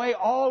wrong way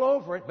all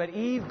over it, but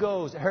Eve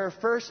goes. Her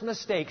first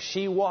mistake,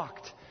 she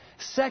walked.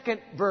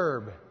 Second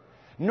verb,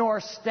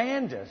 nor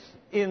standeth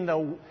in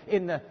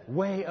the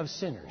way of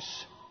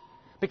sinners.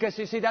 Because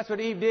you see, that's what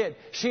Eve did.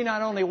 She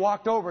not only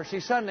walked over, she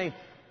said,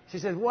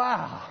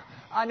 wow,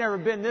 I've never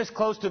been this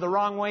close to the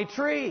wrong way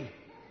tree.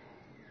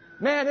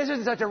 Man, this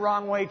isn't such a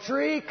wrong way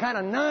tree. Kind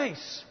of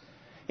nice.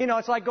 You know,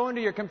 it's like going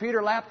to your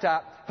computer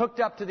laptop, hooked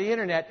up to the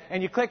internet,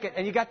 and you click it,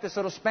 and you got this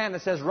little span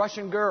that says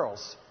Russian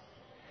girls.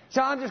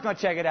 So I'm just going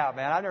to check it out,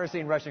 man. I've never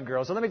seen Russian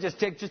girls. So let me just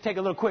take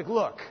a little quick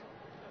look.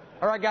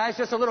 All right, guys,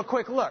 just a little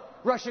quick look.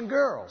 Russian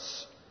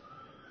girls.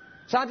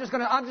 So I'm just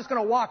going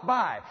to walk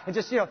by and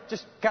just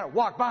kind of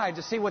walk by and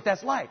just see what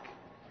that's like.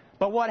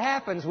 But what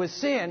happens with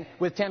sin,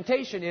 with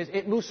temptation, is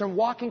it moves from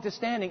walking to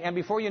standing, and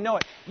before you know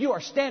it, you are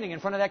standing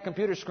in front of that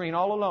computer screen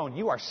all alone.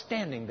 You are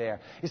standing there.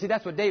 You see,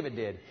 that's what David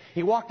did.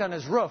 He walked on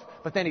his roof,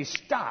 but then he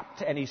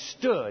stopped and he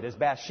stood as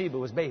Bathsheba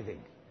was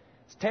bathing.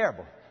 It's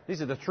terrible.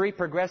 These are the 3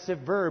 progressive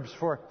verbs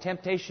for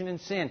temptation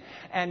and sin.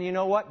 And you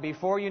know what?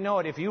 Before you know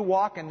it, if you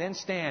walk and then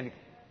stand,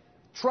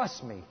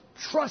 trust me,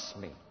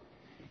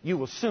 you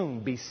will soon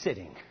be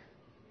sitting.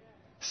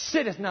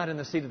 Sitteth not in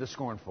the seat of the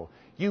scornful.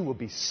 You will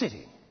be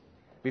sitting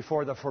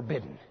before the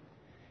forbidden.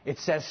 It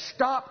says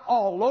stop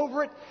all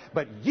over it,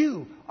 but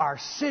you are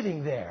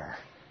sitting there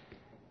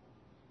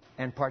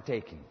and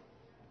partaking.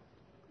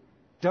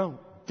 Don't.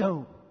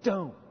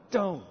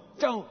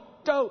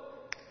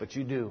 But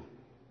you do.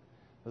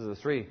 Those are the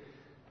 3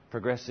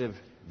 progressive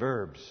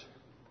verbs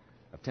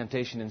of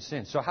temptation and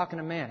sin. So how can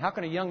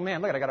a young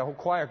man, look, I got a whole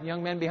choir of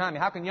young men behind me.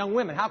 How can young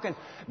women, how can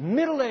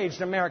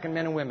middle-aged American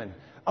men and women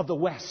of the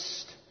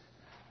West,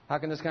 how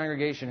can this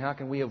congregation, how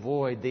can we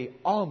avoid the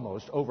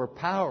almost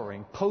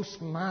overpowering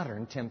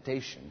postmodern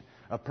temptation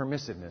of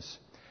permissiveness?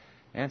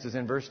 Answers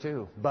in verse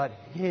 2. But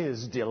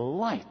his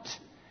delight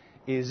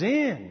is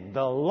in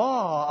the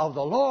law of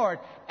the Lord,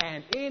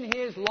 and in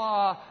his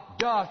law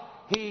doth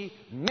he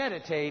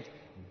meditate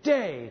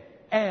day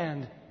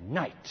and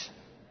night.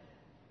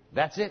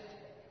 That's it.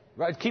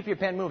 Right? Keep your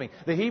pen moving.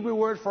 The Hebrew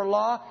word for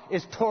law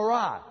is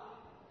Torah.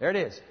 There it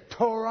is.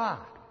 Torah.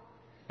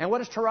 And what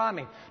does Torah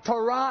mean?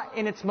 Torah,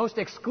 in its most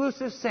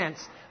exclusive sense,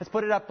 let's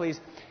put it up, please.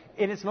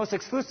 In its most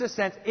exclusive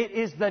sense, it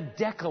is the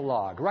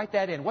Decalogue. Write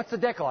that in. What's the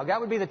Decalogue?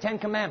 That would be the 10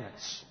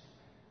 Commandments.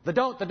 The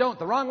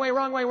wrong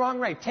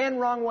way. 10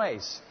 wrong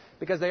ways.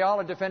 Because they all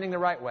are defending the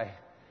right way.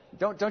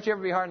 Don't you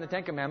ever be hard on the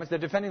 10 Commandments. They're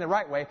defending the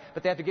right way,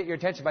 but they have to get your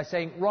attention by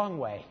saying wrong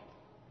way.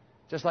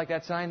 Just like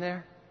that sign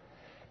there.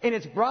 In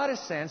its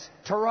broadest sense,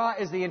 Torah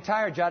is the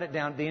entire, jot it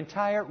down, the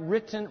entire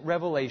written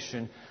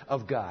revelation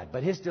of God.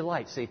 But his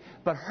delight, see,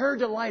 but her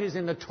delight is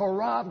in the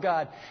Torah of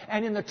God.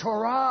 And in the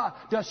Torah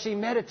does she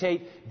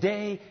meditate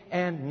day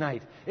and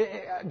night.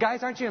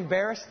 Guys, aren't you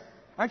embarrassed?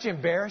 Aren't you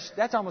embarrassed?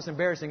 That's almost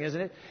embarrassing,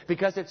 isn't it?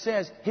 Because it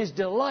says his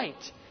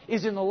delight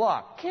is in the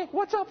law.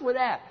 What's up with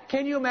that?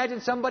 Can you imagine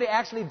somebody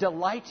actually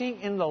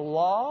delighting in the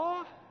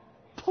law?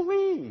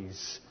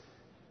 Please.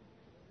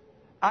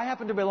 I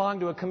happen to belong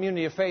to a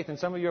community of faith, and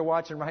some of you are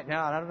watching right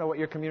now, and I don't know what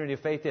your community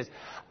of faith is.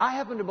 I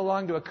happen to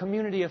belong to a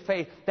community of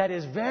faith that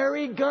is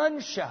very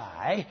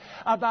gun-shy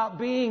about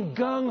being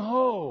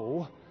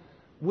gung-ho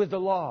with the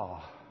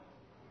law.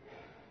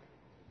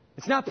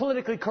 It's not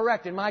politically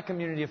correct in my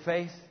community of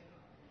faith.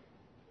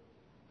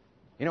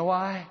 You know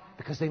why?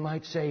 Because they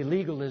might say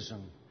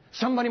legalism.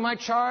 Somebody might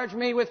charge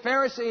me with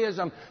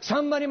Phariseeism.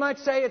 Somebody might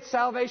say it's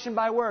salvation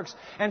by works.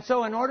 And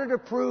so in order to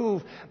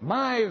prove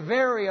my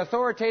very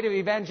authoritative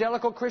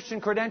evangelical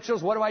Christian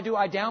credentials, what do?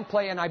 I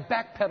downplay and I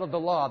backpedal the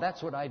law.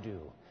 That's what I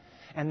do.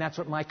 And that's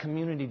what my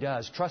community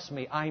does. Trust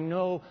me, I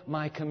know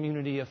my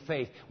community of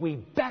faith.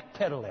 We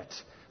backpedal it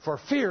for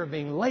fear of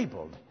being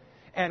labeled.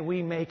 And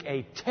we make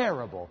a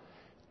terrible,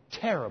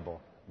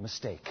 terrible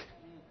mistake.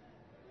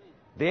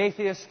 The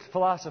atheist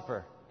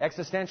philosopher,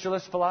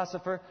 existentialist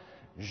philosopher,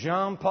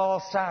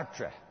 Jean-Paul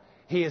Sartre.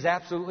 He is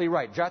absolutely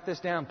right. Jot this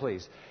down,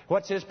 please.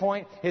 What's his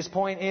point? His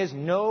point is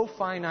no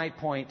finite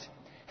point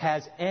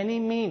has any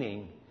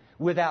meaning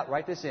without,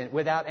 write this in,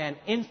 without an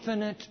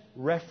infinite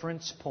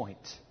reference point.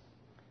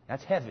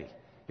 That's heavy.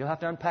 You'll have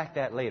to unpack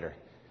that later.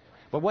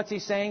 But what's he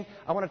saying?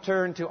 I want to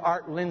turn to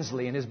Art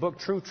Lindsley in his book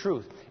True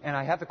Truth. And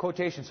I have the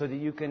quotation so that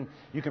you can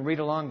read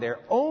along there.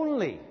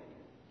 Only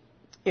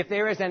if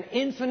there is an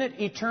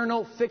infinite,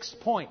 eternal, fixed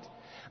point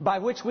by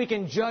which we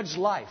can judge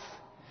life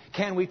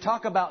can we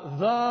talk about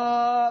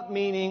the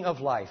meaning of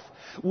life.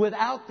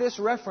 Without this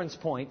reference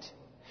point,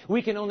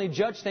 We can only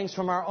judge things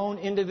from our own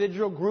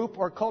individual group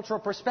or cultural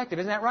perspective.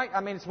 Isn't that right?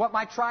 I mean, it's what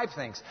my tribe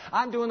thinks.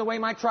 I'm doing the way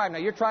my tribe. Now,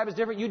 your tribe is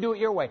different. You do it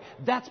your way.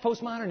 That's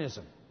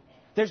postmodernism.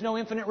 There's no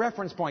infinite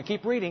reference point.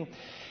 Keep reading.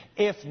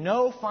 If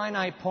no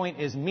finite point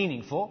is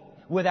meaningful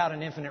without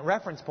an infinite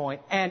reference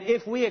point, and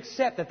if we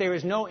accept that there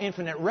is no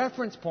infinite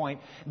reference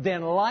point,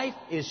 then life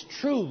is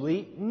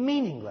truly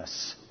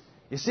meaningless.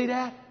 You see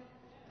that?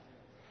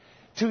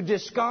 To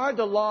discard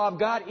the law of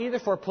God either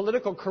for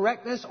political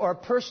correctness or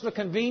personal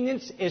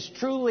convenience is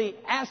truly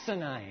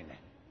asinine.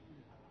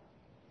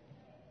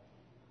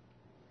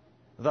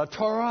 The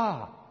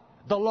Torah,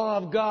 the law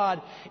of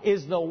God,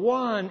 is the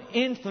one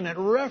infinite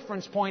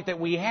reference point that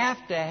we have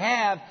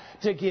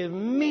to give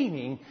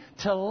meaning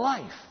to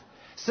life.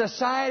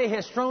 Society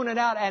has thrown it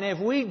out, and if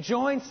we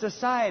join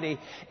society,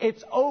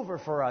 it's over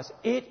for us.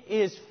 It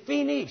is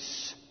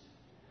finis.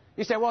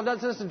 You say, well,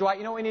 listen, Dwight,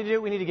 you know what we need to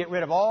do? We need to get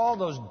rid of all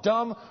those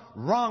dumb,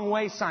 wrong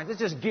way signs. Let's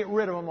just get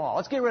rid of them all.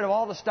 Let's get rid of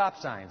all the stop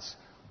signs.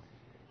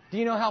 Do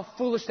you know how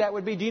foolish that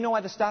would be? Do you know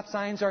why the stop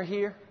signs are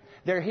here?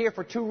 They're here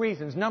for two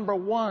reasons. Number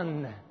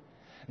one,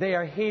 they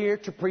are here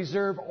to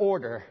preserve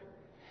order.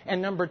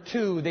 And number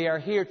two, they are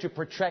here to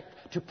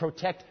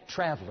protect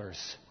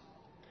travelers.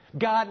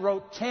 God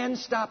wrote 10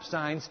 stop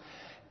signs,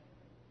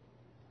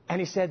 and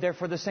He said they're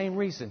for the same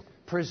reason.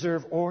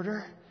 Preserve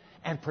order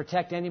and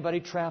protect anybody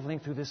traveling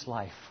through this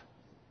life.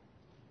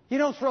 You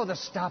don't throw the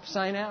stop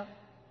sign out.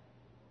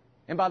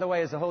 And by the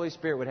way, as the Holy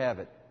Spirit would have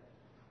it,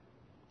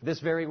 this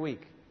very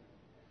week,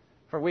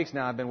 for weeks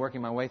now I've been working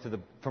my way through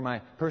for my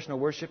personal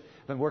worship,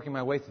 I've been working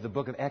my way through the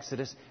book of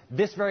Exodus.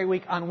 This very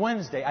week, on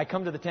Wednesday, I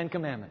come to the Ten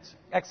Commandments,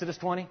 Exodus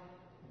 20.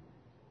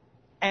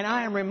 And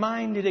I am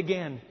reminded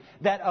again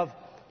that of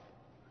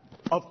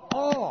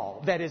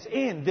all that is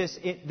in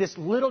this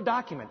little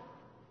document,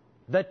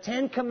 the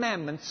Ten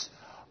Commandments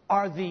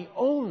are the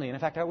only, and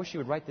in fact I wish you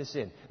would write this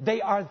in, they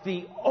are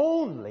the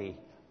only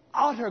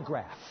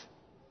autograph.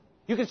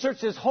 You can search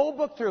this whole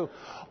book through.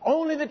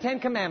 Only the Ten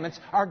Commandments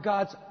are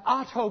God's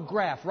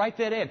autograph. Write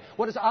that in.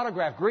 What is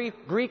autograph?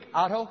 Greek,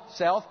 auto,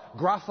 self,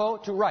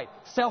 grapho, to write.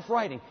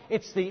 Self-writing.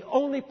 It's the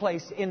only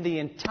place in the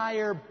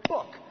entire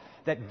book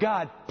that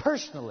God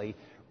personally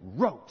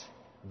wrote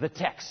the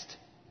text.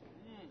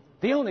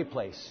 The only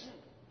place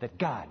that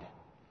God,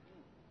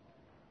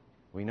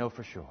 we know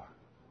for sure.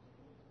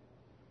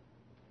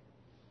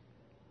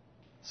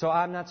 So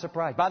I'm not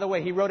surprised. By the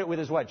way, He wrote it with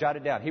His what? Jot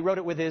it down. He wrote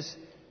it with His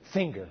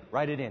finger.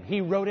 Write it in.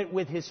 He wrote it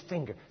with His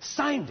finger.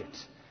 Signed it.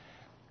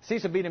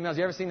 Cecil B. DeMille,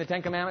 you ever seen the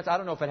Ten Commandments? I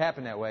don't know if it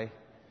happened that way.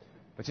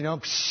 But you know,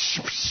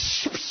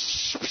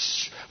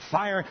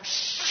 fire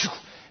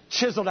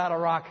chiseled out of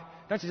rock.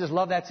 Don't you just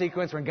love that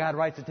sequence when God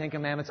writes the Ten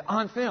Commandments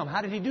on film?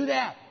 How did He do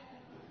that?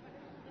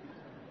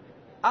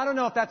 I don't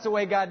know if that's the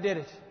way God did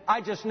it. I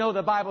just know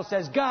the Bible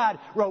says God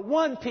wrote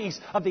one piece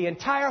of the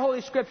entire Holy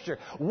Scripture,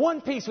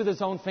 one piece with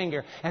His own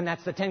finger, and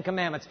that's the Ten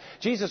Commandments.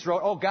 Jesus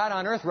wrote, God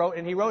on earth wrote,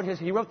 and He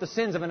wrote the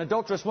sins of an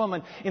adulterous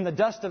woman in the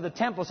dust of the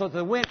temple, so that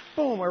the wind,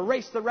 boom,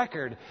 erased the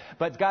record.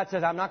 But God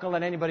says, I'm not going to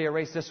let anybody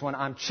erase this one.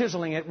 I'm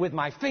chiseling it with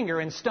my finger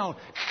in stone.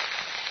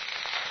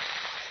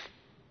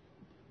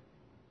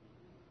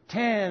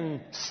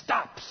 10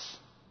 stops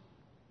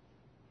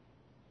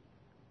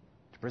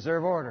to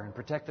preserve order and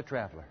protect the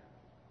traveler.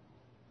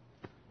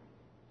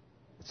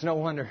 It's no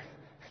wonder.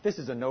 This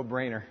is a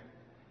no-brainer.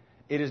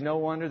 It is no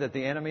wonder that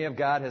the enemy of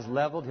God has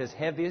leveled his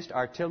heaviest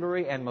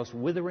artillery and most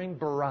withering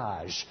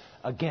barrage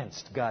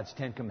against God's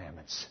Ten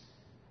Commandments.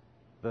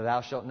 The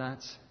thou shalt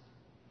nots.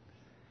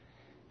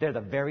 They're the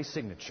very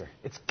signature.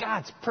 It's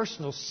God's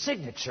personal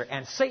signature,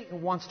 and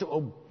Satan wants to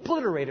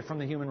obliterate it from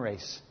the human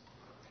race.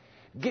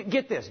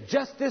 Get this.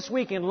 Just this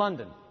week in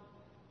London,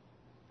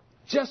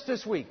 just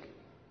this week,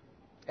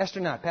 Esther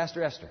Knott,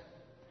 Pastor Esther,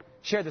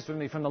 shared this with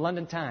me from the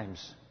London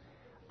Times.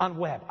 On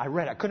web. I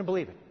read it. I couldn't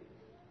believe it.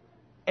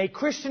 A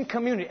Christian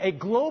community, a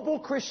global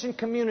Christian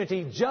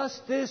community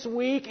just this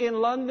week in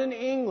London,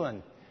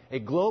 England, a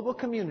global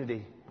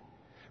community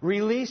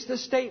released a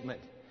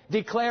statement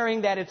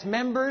declaring that its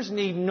members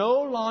need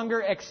no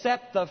longer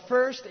accept the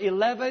first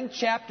 11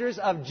 chapters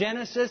of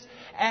Genesis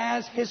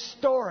as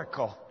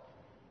historical.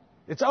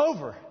 It's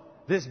over.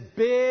 This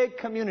big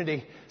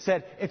community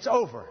said, it's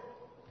over.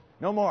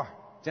 No more.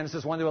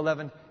 Genesis 1 to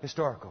 11,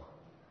 historical.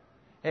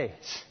 Hey,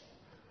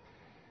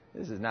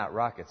 this is not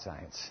rocket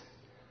science.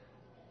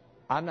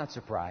 I'm not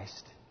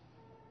surprised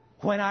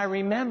when I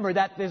remember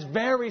that this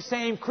very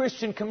same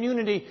Christian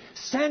community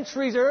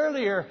centuries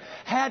earlier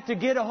had to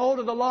get a hold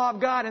of the law of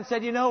God and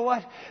said, you know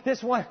what,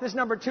 this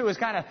number 2 is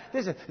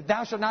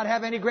thou shalt not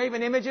have any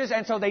graven images,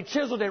 and so they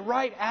chiseled it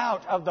right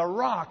out of the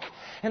rock.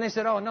 And they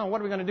said, oh no,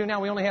 what are we going to do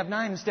now? We only have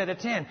 9 instead of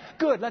 10.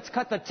 Good, let's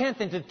cut the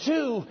 10th into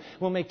 2.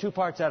 We'll make 2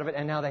 parts out of it,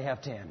 and now they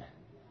have 10.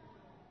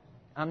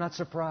 I'm not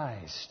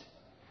surprised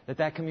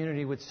that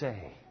community would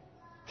say,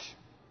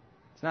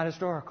 it's not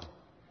historical.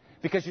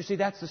 Because you see,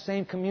 that's the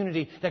same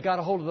community that got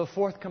a hold of the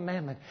 4th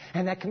commandment.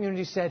 And that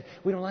community said,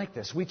 we don't like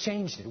this. We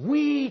changed it.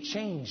 We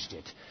changed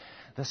it.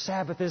 The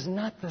Sabbath is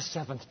not the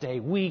 7th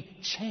day. We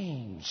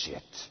change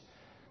it.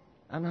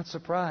 I'm not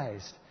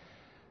surprised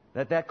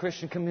that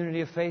Christian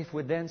community of faith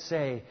would then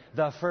say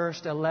the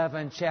first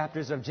 11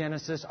 chapters of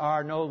Genesis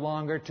are no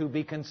longer to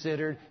be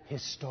considered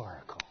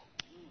historical.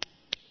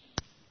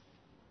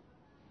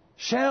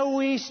 Shall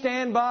we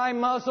stand by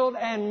muzzled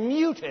and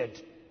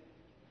muted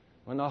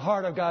when the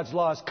heart of God's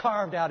law is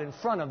carved out in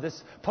front of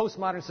this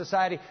postmodern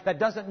society that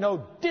doesn't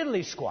know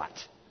diddly squat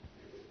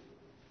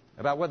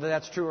about whether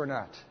that's true or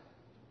not?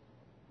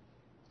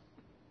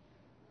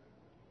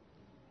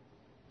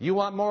 You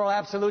want moral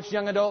absolutes,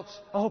 young adults?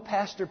 Oh,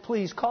 Pastor,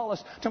 please call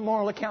us to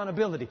moral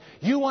accountability.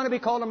 You want to be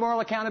called to moral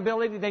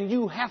accountability? Then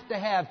you have to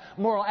have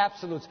moral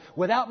absolutes.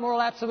 Without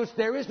moral absolutes,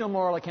 there is no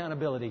moral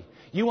accountability.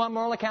 You want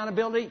moral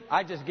accountability?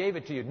 I just gave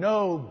it to you.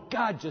 No,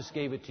 God just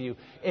gave it to you.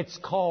 It's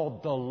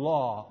called the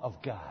law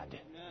of God.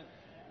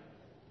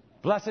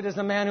 Blessed is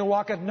the man who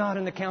walketh not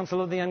in the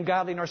counsel of the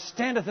ungodly, nor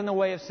standeth in the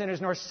way of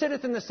sinners, nor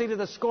sitteth in the seat of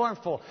the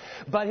scornful.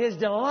 But his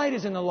delight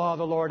is in the law of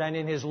the Lord, and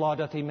in his law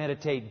doth he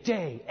meditate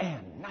day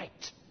and night.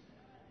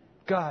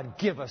 God,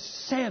 give us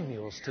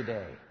Samuels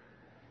today.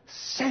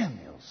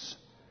 Samuels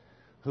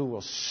who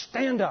will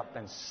stand up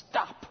and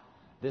stop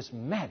this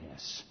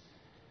madness,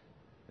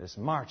 this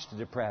march to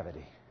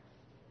depravity.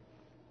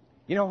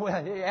 You know, I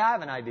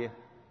have an idea.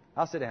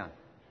 I'll sit down.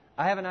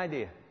 I have an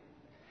idea.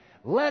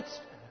 Let's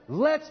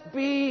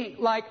be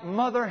like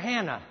Mother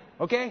Hannah,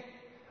 okay?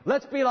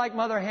 Let's be like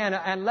Mother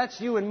Hannah, and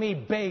let's you and me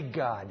beg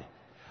God.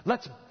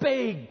 Let's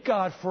beg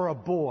God for a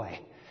boy.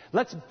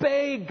 Let's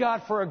beg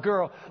God for a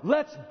girl.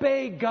 Let's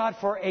beg God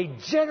for a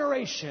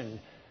generation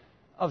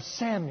of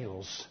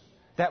Samuels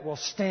that will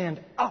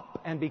stand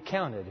up and be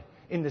counted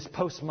in this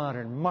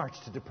postmodern march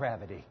to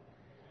depravity.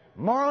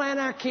 Moral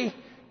anarchy?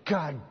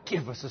 God,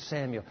 give us a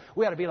Samuel.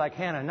 We ought to be like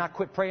Hannah, not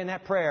quit praying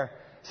that prayer.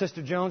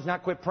 Sister Jones,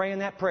 not quit praying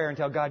that prayer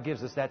until God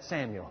gives us that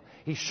Samuel.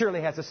 He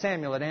surely has a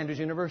Samuel at Andrews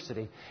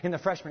University in the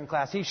freshman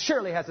class. He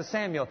surely has a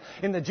Samuel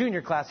in the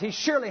junior class. He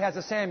surely has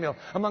a Samuel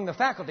among the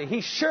faculty.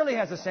 He surely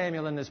has a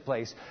Samuel in this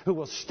place who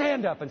will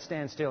stand up and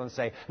stand still and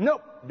say,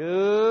 nope,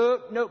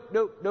 nope, nope,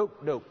 nope, nope,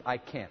 nope. I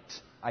can't.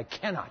 I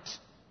cannot.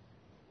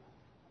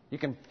 You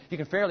can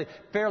fairly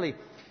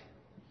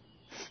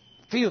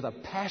feel the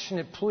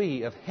passionate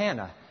plea of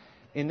Hannah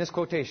in this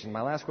quotation,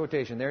 my last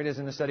quotation. There it is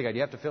in the study guide.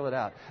 You have to fill it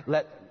out.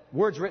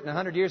 Words written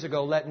 100 years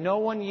ago, let no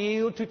one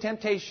yield to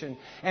temptation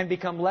and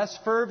become less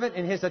fervent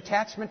in his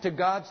attachment to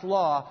God's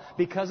law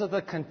because of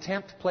the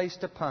contempt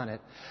placed upon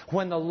it.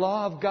 When the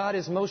law of God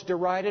is most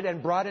derided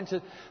and brought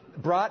into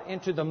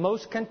the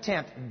most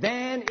contempt,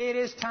 then it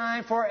is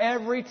time for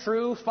every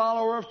true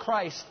follower of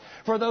Christ,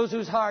 for those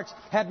whose hearts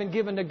have been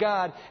given to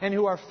God and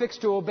who are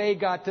fixed to obey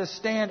God, to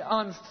stand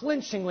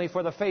unflinchingly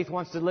for the faith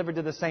once delivered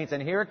to the saints.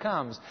 And here it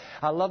comes.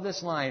 I love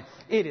this line.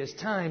 It is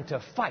time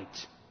to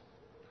fight.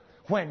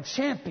 When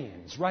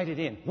champions, write it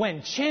in,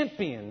 when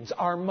champions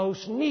are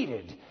most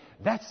needed,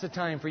 that's the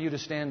time for you to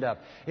stand up.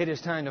 It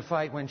is time to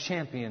fight when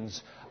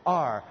champions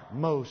are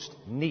most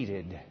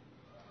needed.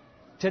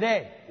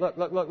 Today,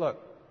 look.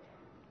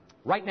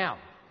 Right now,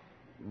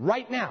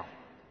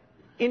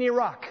 in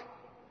Iraq,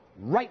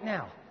 right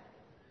now,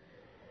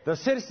 the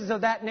citizens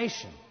of that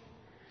nation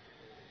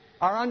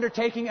are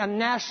undertaking a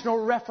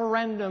national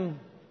referendum,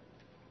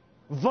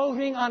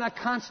 voting on a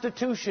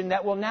constitution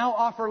that will now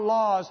offer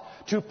laws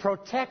to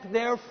protect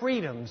their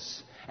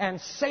freedoms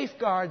and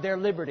safeguard their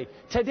liberty.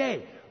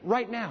 Today,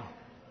 right now.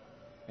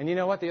 And you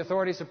know what? The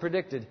authorities have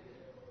predicted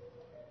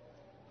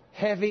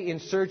heavy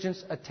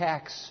insurgents'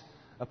 attacks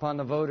upon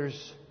the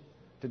voters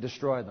to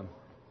destroy them.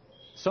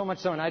 So much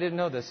so, and I didn't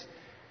know this,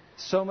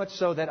 so much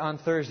so that on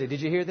Thursday,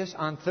 did you hear this?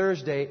 On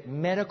Thursday,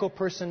 medical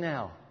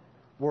personnel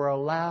were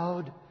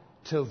allowed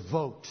to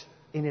vote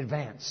in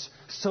advance,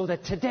 so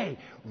that today,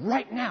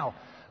 right now,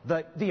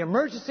 the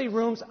emergency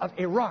rooms of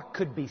Iraq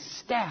could be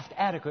staffed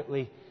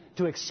adequately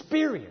to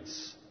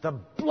experience the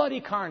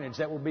bloody carnage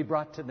that will be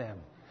brought to them.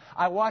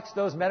 I watched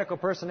those medical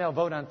personnel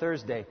vote on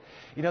Thursday.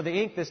 You know, the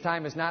ink this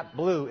time is not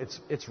blue,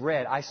 it's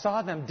red. I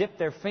saw them dip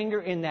their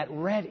finger in that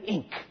red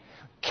ink,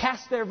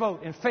 cast their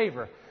vote in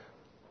favor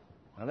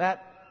of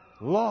that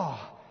law,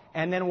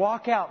 and then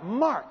walk out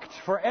marked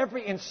for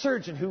every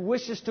insurgent who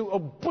wishes to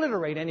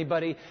obliterate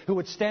anybody who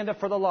would stand up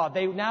for the law.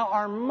 They now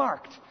are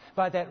marked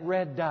by that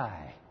red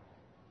dye.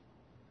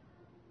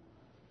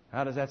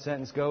 How does that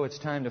sentence go? It's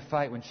time to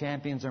fight when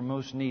champions are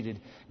most needed.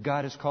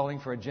 God is calling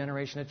for a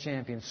generation of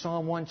champions.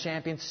 Psalm 1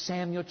 champions,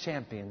 Samuel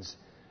champions.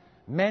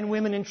 Men,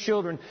 women, and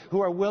children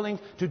who are willing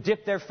to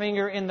dip their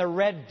finger in the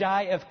red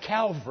dye of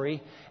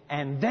Calvary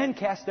and then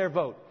cast their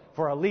vote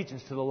for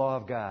allegiance to the law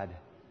of God.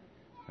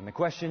 And the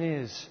question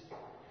is,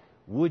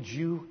 would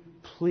you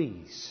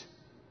please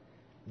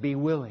be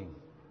willing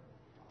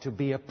to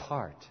be a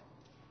part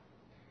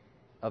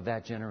of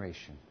that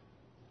generation?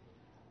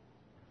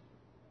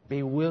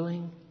 Be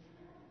willing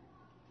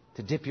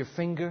to dip your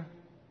finger,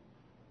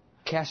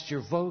 cast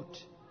your vote,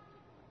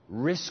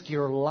 risk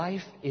your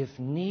life if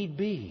need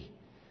be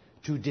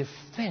to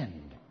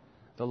defend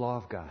the law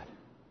of God.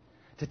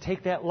 To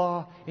take that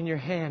law in your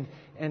hand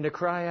and to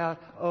cry out,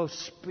 "Oh,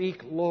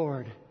 speak,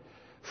 Lord,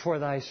 for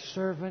thy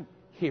servant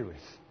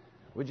heareth."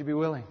 Would you be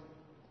willing?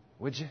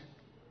 Would you?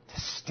 to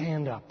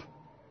stand up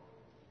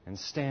and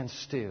stand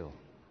still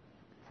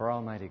for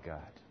Almighty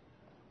God.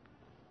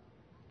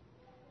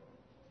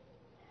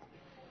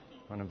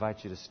 I want to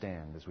invite you to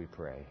stand as we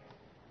pray.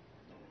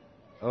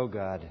 Oh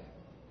God,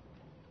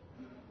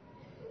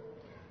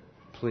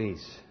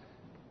 please,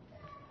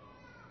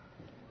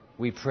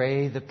 we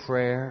pray the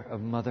prayer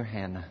of Mother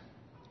Hannah.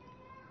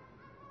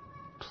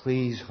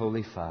 Please,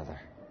 Holy Father,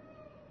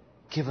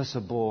 give us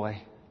a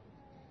boy.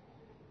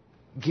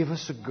 Give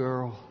us a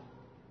girl.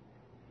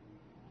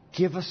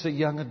 Give us a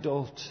young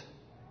adult.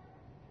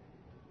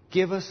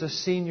 Give us a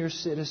senior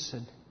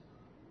citizen.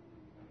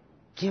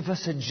 Give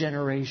us a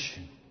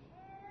generation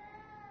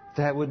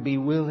that would be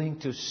willing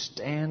to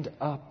stand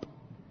up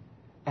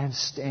and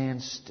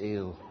stand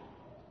still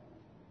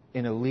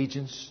in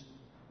allegiance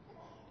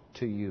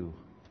to you.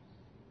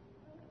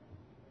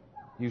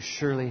 You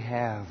surely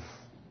have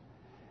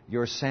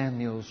your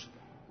Samuels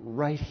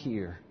right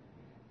here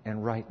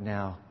and right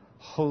now.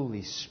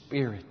 Holy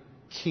Spirit,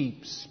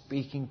 keep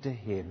speaking to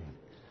him.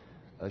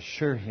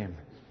 Assure him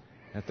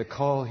that the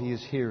call he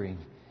is hearing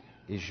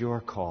is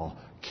your call.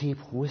 Keep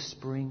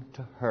whispering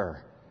to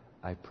her,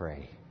 I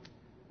pray.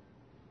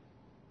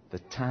 The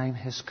time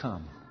has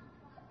come.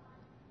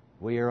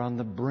 We are on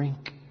the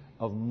brink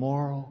of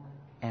moral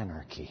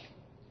anarchy.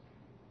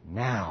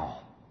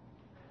 Now,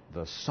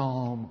 the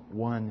Psalm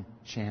 1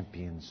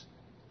 champions,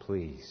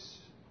 please.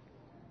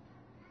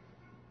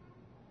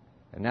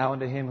 And now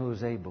unto him who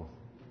is able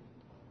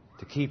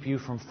to keep you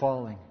from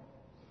falling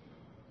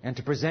and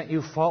to present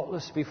you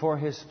faultless before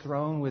his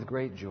throne with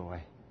great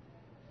joy.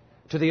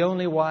 To the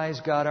only wise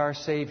God our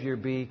Savior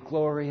be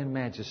glory and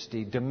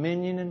majesty,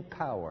 dominion and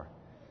power,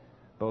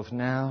 both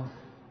now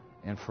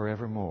and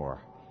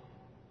forevermore.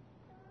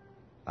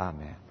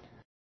 Amen.